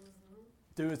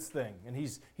do its thing. And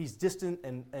he's distant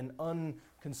and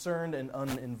unconcerned and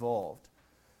uninvolved.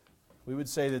 We would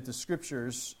say that the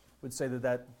Scriptures would say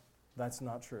that's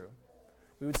not true.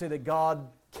 We would say that God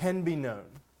can be known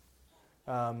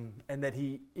and that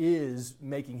he is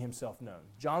making himself known.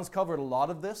 John's covered a lot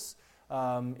of this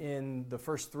in the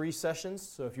first 3 sessions,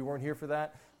 so if you weren't here for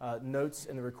that, notes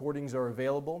and the recordings are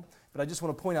available. But I just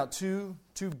want to point out two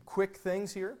quick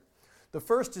things here. The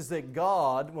first is that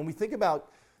God, when we think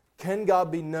about can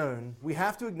God be known, we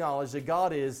have to acknowledge that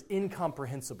God is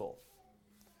incomprehensible.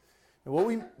 And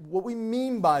what we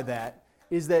mean by that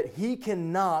is that He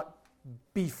cannot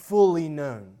be fully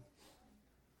known.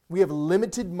 We have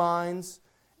limited minds,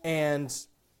 and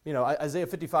Isaiah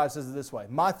 55 says it this way: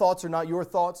 "My thoughts are not your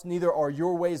thoughts, neither are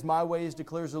your ways my ways,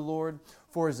 declares the Lord.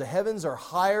 For as the heavens are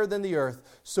higher than the earth,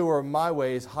 so are my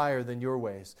ways higher than your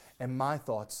ways, and my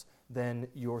thoughts than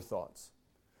your thoughts."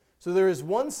 So there is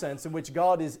one sense in which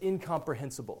God is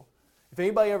incomprehensible. If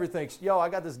anybody ever thinks, I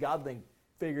got this God thing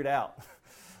figured out.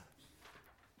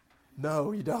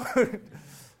 No, you don't.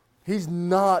 He's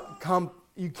not,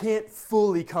 you can't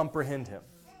fully comprehend Him.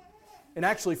 And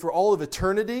actually, for all of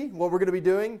eternity, what we're going to be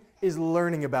doing is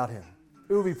learning about Him.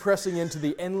 We will be pressing into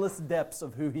the endless depths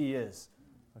of who He is.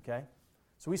 Okay?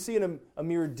 So we see in a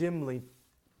mirror dimly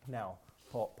now,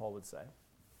 Paul would say.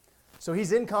 So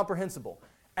He's incomprehensible.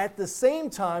 At the same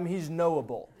time, He's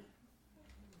knowable.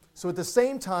 So at the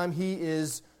same time, He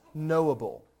is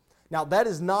knowable. Now, that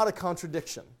is not a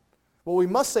contradiction. What we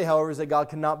must say, however, is that God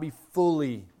cannot be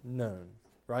fully known,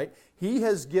 right? He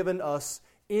has given us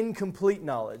incomplete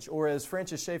knowledge, or as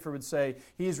Francis Schaeffer would say,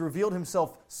 He has revealed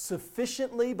Himself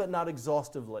sufficiently but not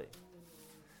exhaustively.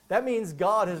 That means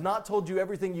God has not told you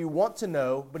everything you want to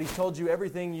know, but He's told you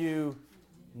everything you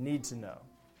need to know.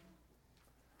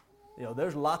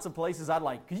 There's lots of places I'd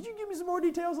like, could you give me some more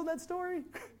details on that story?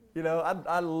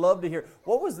 I'd love to hear.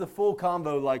 What was the full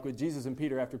convo like with Jesus and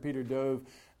Peter after Peter dove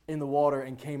in the water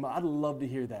and came up? I'd love to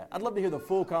hear that. I'd love to hear the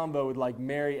full convo with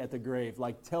Mary at the grave.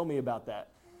 Tell me about that.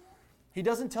 He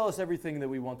doesn't tell us everything that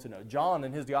we want to know. John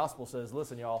in his gospel says,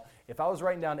 listen, y'all, if I was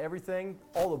writing down everything,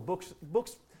 all the books,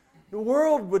 the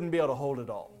world wouldn't be able to hold it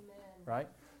all. Amen. Right?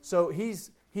 So he's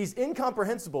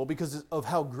incomprehensible because of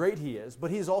how great He is,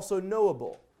 but He's also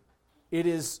knowable. It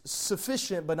is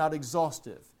sufficient but not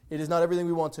exhaustive. It is not everything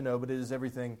we want to know, but it is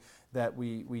everything that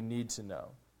we need to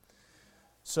know.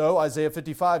 So Isaiah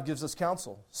 55 gives us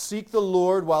counsel. Seek the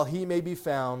Lord while He may be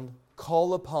found.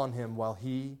 Call upon Him while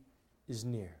He is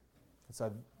near.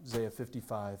 That's Isaiah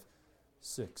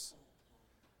 55:6.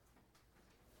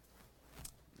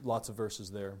 Lots of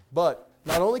verses there. But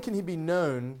not only can He be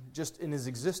known just in His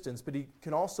existence, but He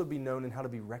can also be known in how to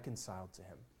be reconciled to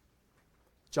Him.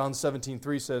 John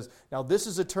 17:3 says, "Now this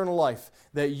is eternal life,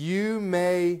 that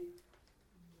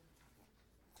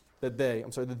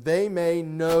they may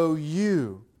know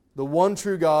you, the one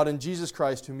true God, and Jesus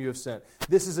Christ whom you have sent."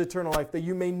 This is eternal life, that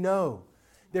you may know.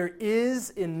 There is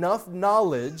enough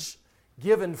knowledge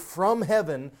given from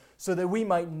heaven so that we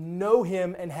might know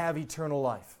Him and have eternal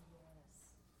life.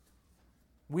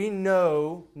 We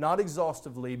know, not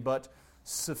exhaustively, but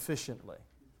sufficiently.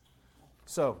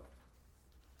 So,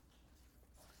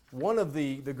 one of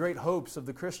the great hopes of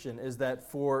the Christian is that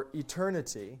for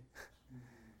eternity,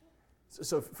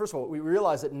 so first of all, we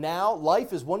realize that now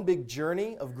life is one big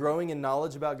journey of growing in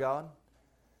knowledge about God.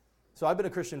 So I've been a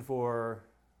Christian for,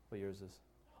 what year is this?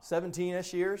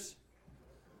 17-ish years.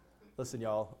 Listen,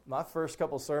 y'all, my first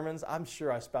couple sermons, I'm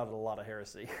sure I spouted a lot of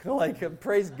heresy.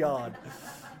 Praise God.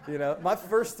 My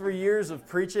first 3 years of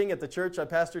preaching at the church I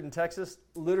pastored in Texas,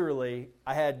 literally,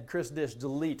 I had Chris Dish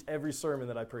delete every sermon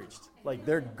that I preached.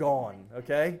 They're gone,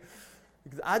 okay?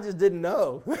 Because I just didn't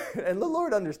know. And the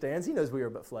Lord understands. He knows we are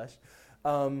but flesh.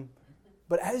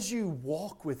 But as you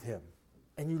walk with Him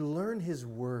and you learn His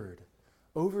Word,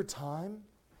 over time,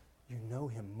 you know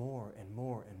Him more and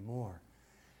more and more.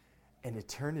 And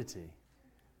eternity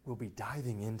will be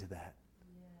diving into that.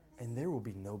 Yes. And there will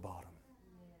be no bottom.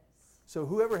 Yes. So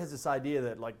whoever has this idea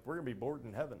that, we're going to be bored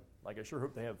in heaven, I sure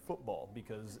hope they have football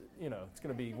because, it's going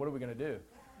to be, what are we going to do?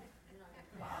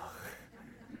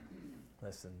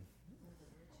 Listen,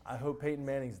 I hope Peyton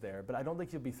Manning's there, but I don't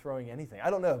think he'll be throwing anything. I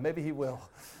don't know. Maybe he will.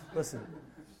 Listen,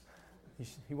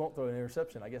 he won't throw an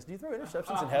interception, I guess. Do you throw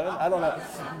interceptions in heaven? I don't know.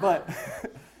 But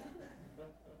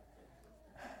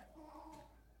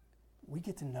we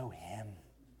get to know Him,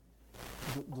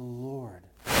 the Lord,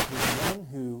 the one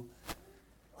who,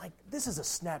 this is a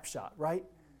snapshot, right?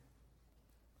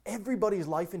 Everybody's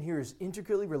life in here is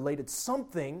intricately related.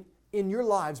 Something in your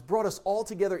lives brought us all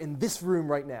together in this room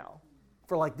right now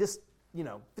for this,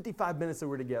 55 minutes that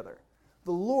we're together.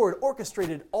 The Lord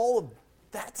orchestrated all of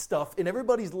that stuff in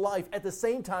everybody's life at the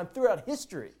same time throughout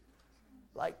history.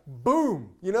 Boom,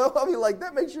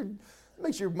 that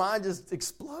makes your mind just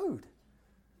explode.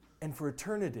 And for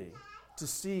eternity, to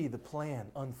see the plan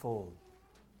unfold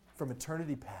from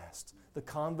eternity past, the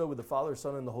convo with the Father,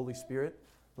 Son, and the Holy Spirit,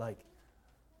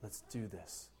 let's do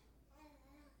this.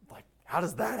 How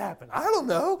does that happen? I don't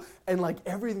know. And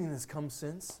everything that's come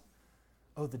since,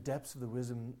 the depths of the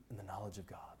wisdom and the knowledge of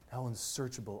God. How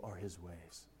unsearchable are His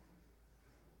ways.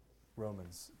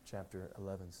 Romans chapter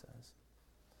 11 says.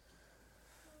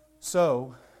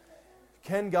 So,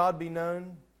 can God be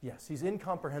known? Yes, He's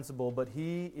incomprehensible, but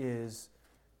He is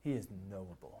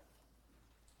knowable.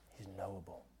 He's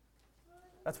knowable.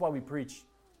 That's why we preach.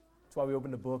 That's why we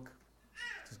open the book.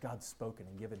 Because God's spoken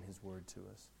and given His word to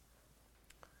us.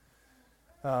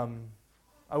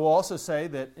 I will also say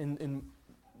that in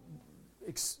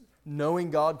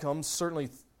knowing God comes certainly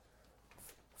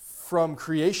from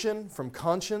creation, from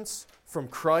conscience, from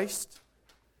Christ,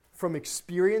 from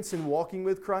experience in walking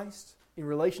with Christ, in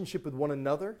relationship with one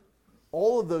another.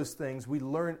 All of those things we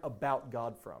learn about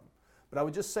God from. But I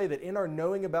would just say that in our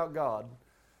knowing about God,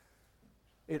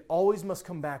 it always must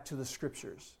come back to the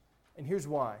Scriptures. And here's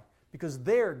why. Because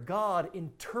there, God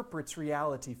interprets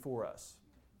reality for us.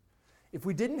 If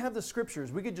we didn't have the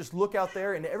Scriptures, we could just look out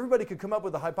there and everybody could come up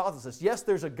with a hypothesis. Yes,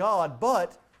 there's a God,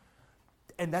 but,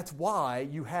 and that's why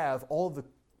you have all the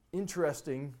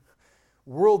interesting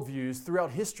worldviews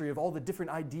throughout history of all the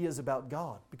different ideas about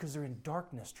God, because they're in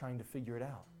darkness trying to figure it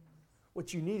out.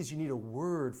 What you need is you need a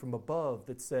word from above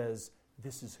that says,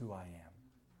 this is who I am.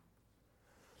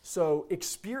 So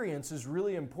experience is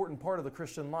really an important part of the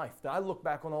Christian life. I look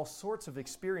back on all sorts of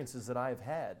experiences that I have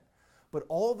had. But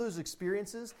all those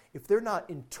experiences, if they're not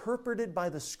interpreted by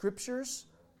the Scriptures,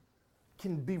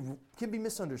 can be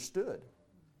misunderstood.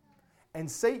 And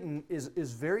Satan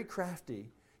is very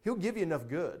crafty. He'll give you enough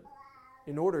good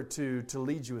in order to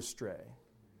lead you astray.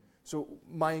 So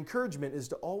my encouragement is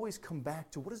to always come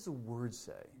back to, what does the Word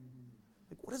say?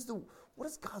 Like, what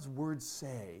does God's Word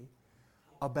say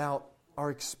about our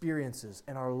experiences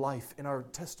and our life and our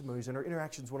testimonies and our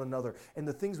interactions with one another and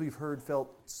the things we've heard,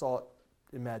 felt, sought,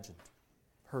 imagined,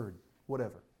 heard,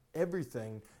 whatever.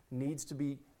 Everything needs to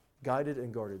be guided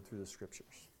and guarded through the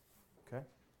Scriptures. Okay?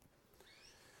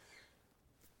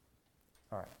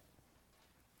 All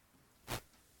right.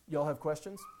 Y'all have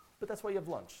questions? But that's why you have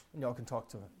lunch, and y'all can talk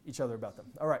to each other about them.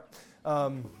 All right.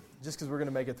 Just because we're going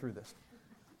to make it through this.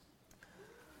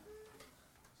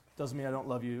 Doesn't mean I don't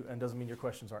love you, and doesn't mean your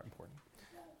questions aren't important.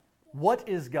 What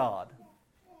is God?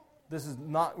 We're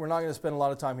not going to spend a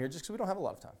lot of time here just because we don't have a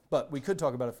lot of time. But we could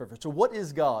talk about it further. So what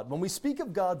is God? When we speak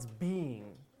of God's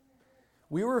being,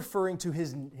 we are referring to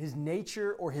His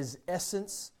nature or His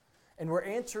essence, and we're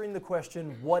answering the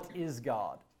question, what is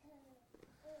God?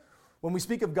 When we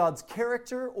speak of God's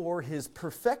character or His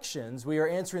perfections, we are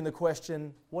answering the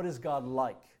question, what is God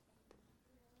like?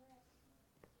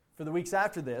 For the weeks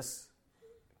after this,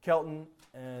 Kelton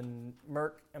and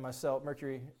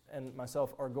Mercury and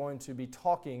myself are going to be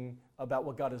talking about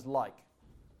what God is like.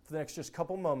 For the next just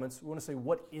couple moments, we want to say,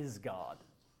 what is God?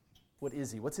 What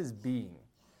is He? What's His being?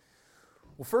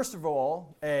 Well, first of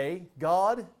all,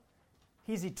 God,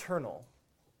 He's eternal.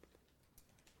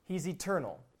 He's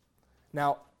eternal.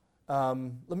 Now,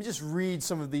 let me just read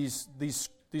some of these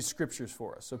scriptures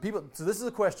for us. So this is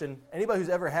a question. Anybody who's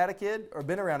ever had a kid or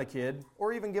been around a kid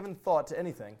or even given thought to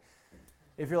anything,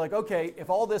 if you're like, okay, if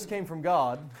all this came from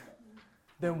God,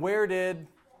 then where did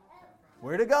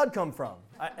God come from?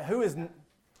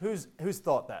 Who's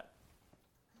thought that?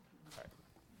 All right.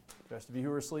 The rest of you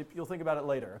who are asleep, you'll think about it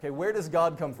later. Okay, where does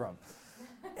God come from?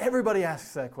 Everybody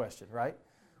asks that question, right?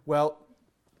 Well,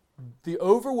 the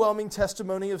overwhelming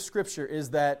testimony of Scripture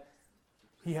is that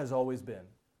He has always been.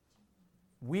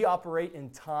 We operate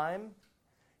in time.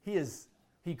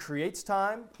 He creates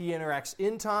time. He interacts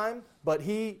in time, but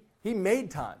He made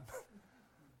time.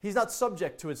 He's not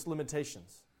subject to its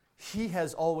limitations. He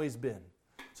has always been.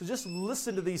 So just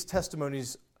listen to these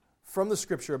testimonies from the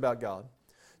Scripture about God.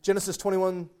 Genesis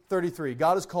 21:33,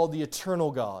 God is called the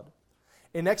eternal God.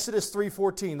 In Exodus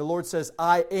 3:14, the Lord says,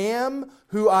 I am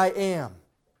who I am.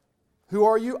 Who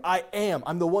are you? I am.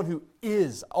 I'm the one who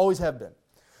is, always have been.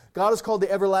 God is called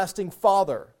the everlasting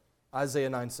Father, Isaiah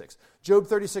 9:6. Job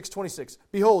 36:26.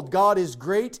 Behold, God is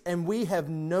great, and we have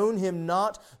known Him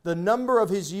not. The number of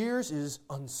His years is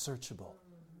unsearchable.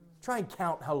 Try and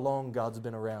count how long God's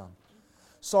been around.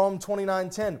 Psalm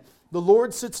 29:10. The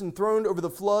Lord sits enthroned over the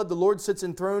flood. The Lord sits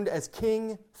enthroned as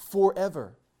King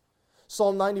forever.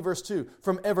 Psalm 90 verse 2.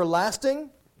 From everlasting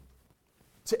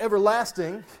to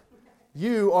everlasting,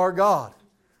 you are God.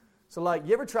 So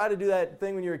you ever try to do that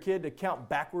thing when you were a kid to count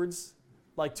backwards,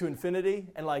 to infinity,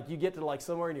 and you get to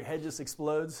somewhere and your head just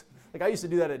explodes? I used to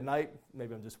do that at night.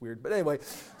 Maybe I'm just weird. But anyway,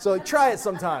 so try it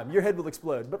sometime. Your head will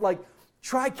explode. But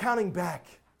try counting back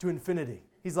to infinity.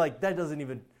 He's that doesn't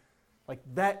even,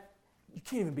 that, you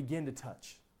can't even begin to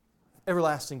touch.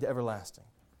 Everlasting to everlasting.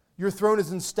 Your throne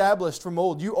is established from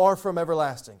old. You are from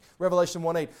everlasting. Revelation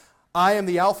 1:8. I am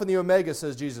the Alpha and the Omega,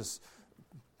 says Jesus.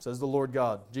 Says the Lord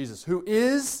God, Jesus, who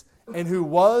is and who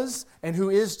was and who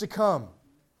is to come,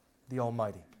 the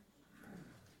Almighty.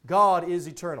 God is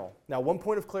eternal. Now, one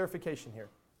point of clarification here.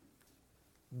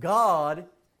 God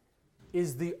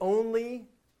is the only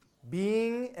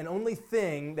being and only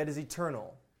thing that is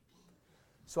eternal.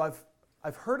 So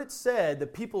I've heard it said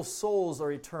that people's souls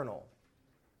are eternal.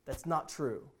 That's not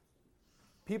true.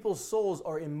 People's souls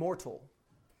are immortal,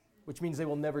 which means they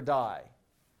will never die.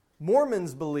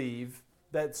 Mormons believe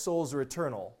that souls are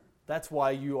eternal. That's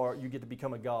why you get to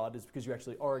become a god, is because you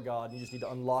actually are a god, and you just need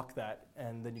to unlock that,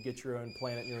 and then you get your own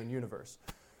planet and your own universe.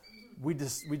 We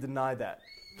deny that.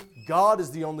 God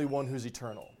is the only one who's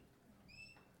eternal.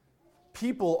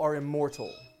 People are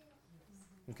immortal.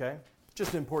 Okay?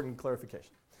 Just an important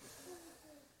clarification.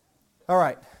 All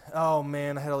right. Oh,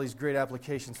 man, I had all these great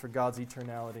applications for God's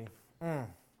eternality.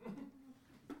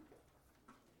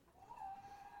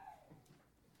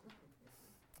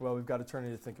 Well, we've got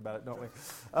eternity to think about it, don't we?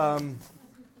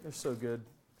 They're so good.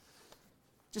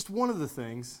 Just one of the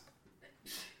things.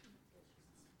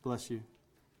 Bless you.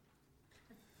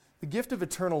 The gift of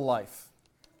eternal life.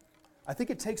 I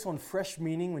think it takes on fresh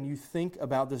meaning when you think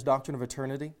about this doctrine of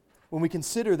eternity, when we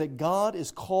consider that God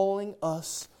is calling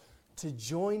us to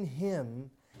join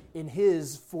Him in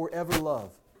His forever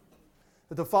love.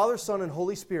 That the Father, Son, and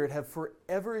Holy Spirit have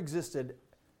forever existed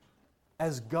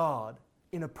as God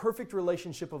in a perfect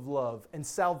relationship of love. And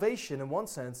salvation, in one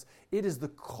sense, it is the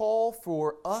call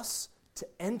for us to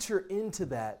enter into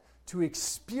that, to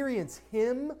experience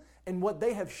Him and what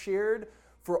they have shared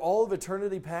for all of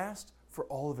eternity past, for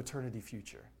all of eternity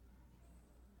future.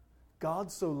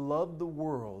 God so loved the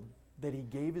world that He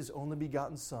gave His only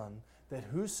begotten Son, that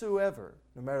whosoever,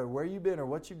 no matter where you've been or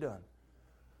what you've done,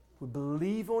 would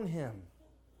believe on Him,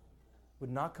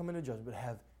 would not come into judgment, but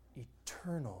have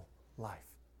eternal life.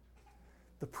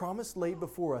 The promise laid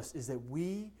before us is that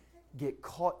we get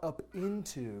caught up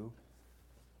into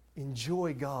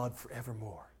enjoy God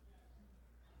forevermore.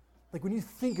 Like when you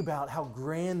think about how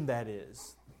grand that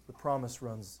is, the promise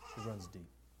runs deep.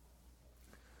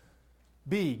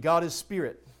 B, God is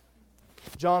spirit.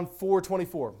 John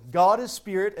 4:24. God is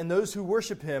spirit, and those who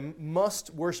worship Him must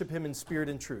worship Him in spirit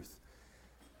and truth.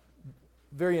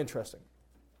 Very interesting.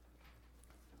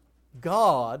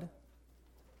 God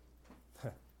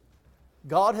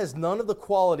has none of the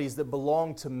qualities that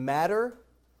belong to matter,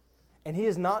 and He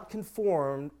is not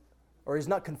conformed, or He's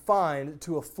not confined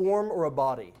to a form or a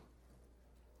body.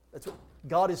 That's what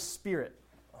God is spirit.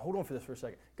 Hold on for this for a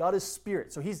second. God is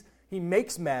spirit. So He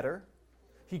makes matter,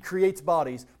 He creates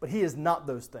bodies, but He is not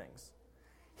those things.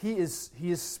 He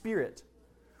is spirit,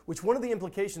 which one of the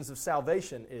implications of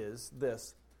salvation is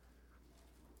this.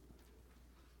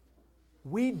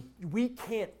 We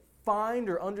can't find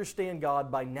or understand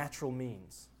God by natural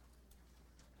means.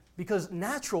 Because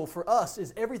natural for us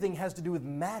is everything has to do with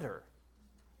matter.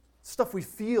 Stuff we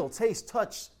feel, taste,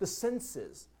 touch, the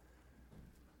senses.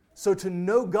 So to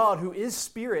know God who is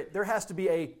spirit, there has to be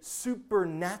a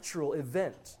supernatural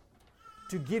event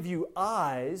to give you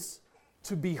eyes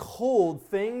to behold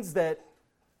things that,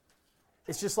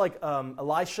 it's just like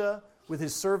Elisha with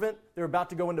his servant. They're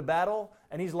about to go into battle,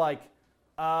 and he's like,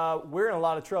 we're in a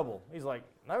lot of trouble. He's like,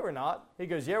 no, we're not. He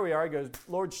goes, yeah, we are. He goes,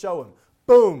 Lord, show him.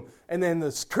 Boom. And then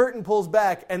the curtain pulls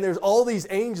back, and there's all these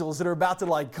angels that are about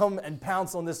to come and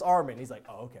pounce on this army. And he's like,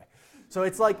 oh, okay. So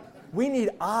it's like we need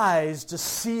eyes to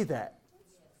see that,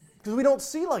 because we don't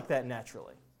see like that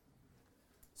naturally.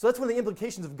 So that's one of the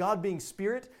implications of God being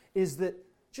spirit, is that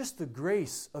just the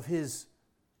grace of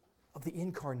the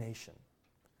incarnation.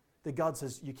 That God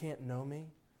says, you can't know me,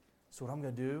 so what I'm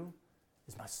going to do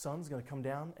is my Son's going to come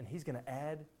down, and He's going to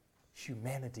add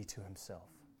humanity to Himself.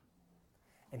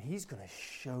 And He's going to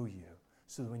show you,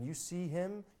 so that when you see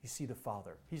Him, you see the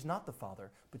Father. He's not the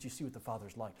Father, but you see what the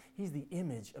Father's like. He's the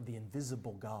image of the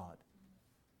invisible God.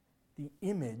 The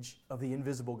image of the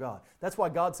invisible God. That's why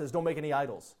God says, don't make any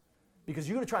idols. Because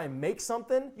you're going to try and make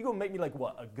something. You're going to make me like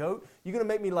what? A goat? You're going to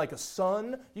make me like a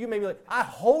sun? You're going to make me like, I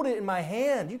hold it in my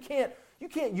hand. You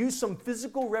can't use some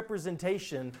physical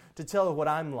representation to tell what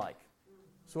I'm like.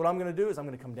 So what I'm going to do is I'm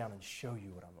going to come down and show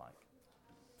you what I'm like.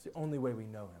 It's the only way we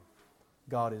know Him.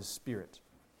 God is spirit.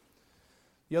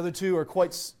 The other two are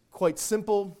quite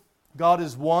simple. God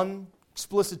is one.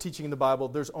 Explicit teaching in the Bible.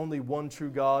 There's only one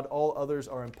true God. All others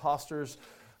are imposters,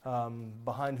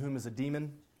 behind whom is a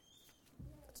demon.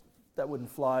 That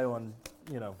wouldn't fly on,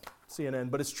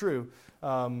 CNN, but it's true.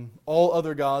 All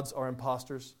other gods are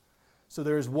imposters. So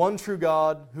there is one true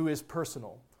God who is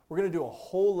personal. We're going to do a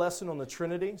whole lesson on the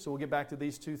Trinity, so we'll get back to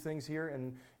these two things here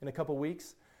in a couple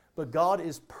weeks. But God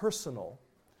is personal.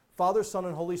 Father, Son,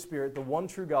 and Holy Spirit, the one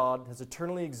true God, has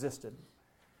eternally existed.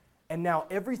 And now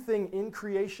everything in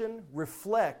creation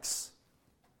reflects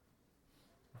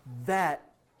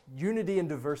that unity and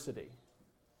diversity.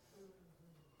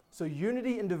 So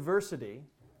unity and diversity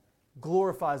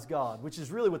glorifies God, which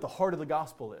is really what the heart of the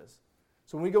gospel is.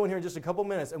 So when we go in here in just a couple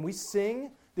minutes and we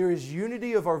sing, there is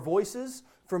unity of our voices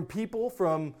from people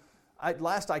from,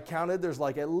 last I counted, there's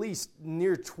like at least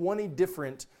near 20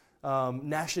 different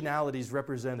nationalities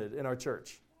represented in our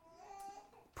church.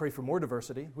 Pray for more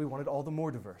diversity. We wanted all the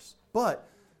more diverse. But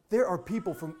there are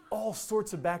people from all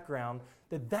sorts of background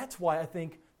that's why I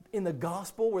think in the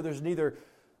gospel where there's neither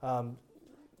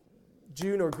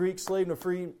Jew nor Greek, slave nor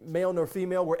free, male nor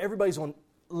female, where everybody's on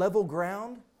level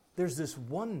ground, there's this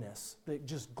oneness that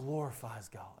just glorifies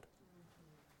God.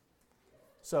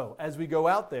 So, as we go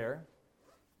out there,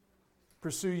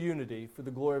 pursue unity for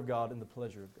the glory of God and the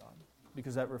pleasure of God,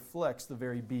 because that reflects the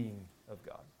very being of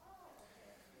God.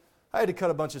 I had to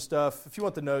cut a bunch of stuff. If you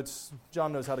want the notes,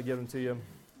 John knows how to give them to you.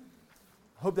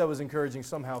 Hope that was encouraging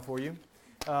somehow for you.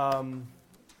 I'm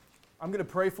going to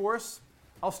pray for us.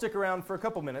 I'll stick around for a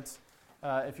couple minutes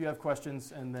if you have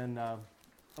questions, and then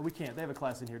we can't. They have a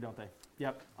class in here, don't they?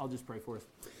 Yep, I'll just pray for us.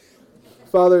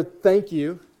 Father, thank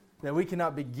you that we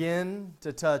cannot begin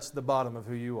to touch the bottom of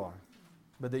who you are,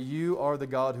 but that you are the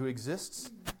God who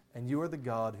exists, and you are the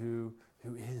God who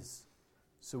is.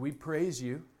 So we praise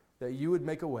you that you would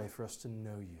make a way for us to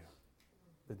know you,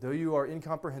 that though you are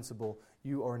incomprehensible,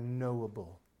 you are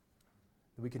knowable.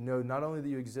 That we can know not only that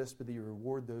you exist, but that you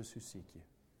reward those who seek you.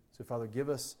 So, Father, give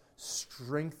us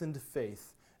strengthened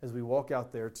faith as we walk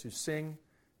out there to sing,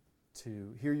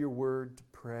 to hear your word, to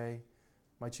pray.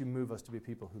 Might you move us to be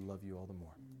people who love you all the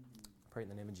more. I pray in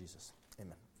the name of Jesus.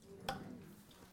 Amen.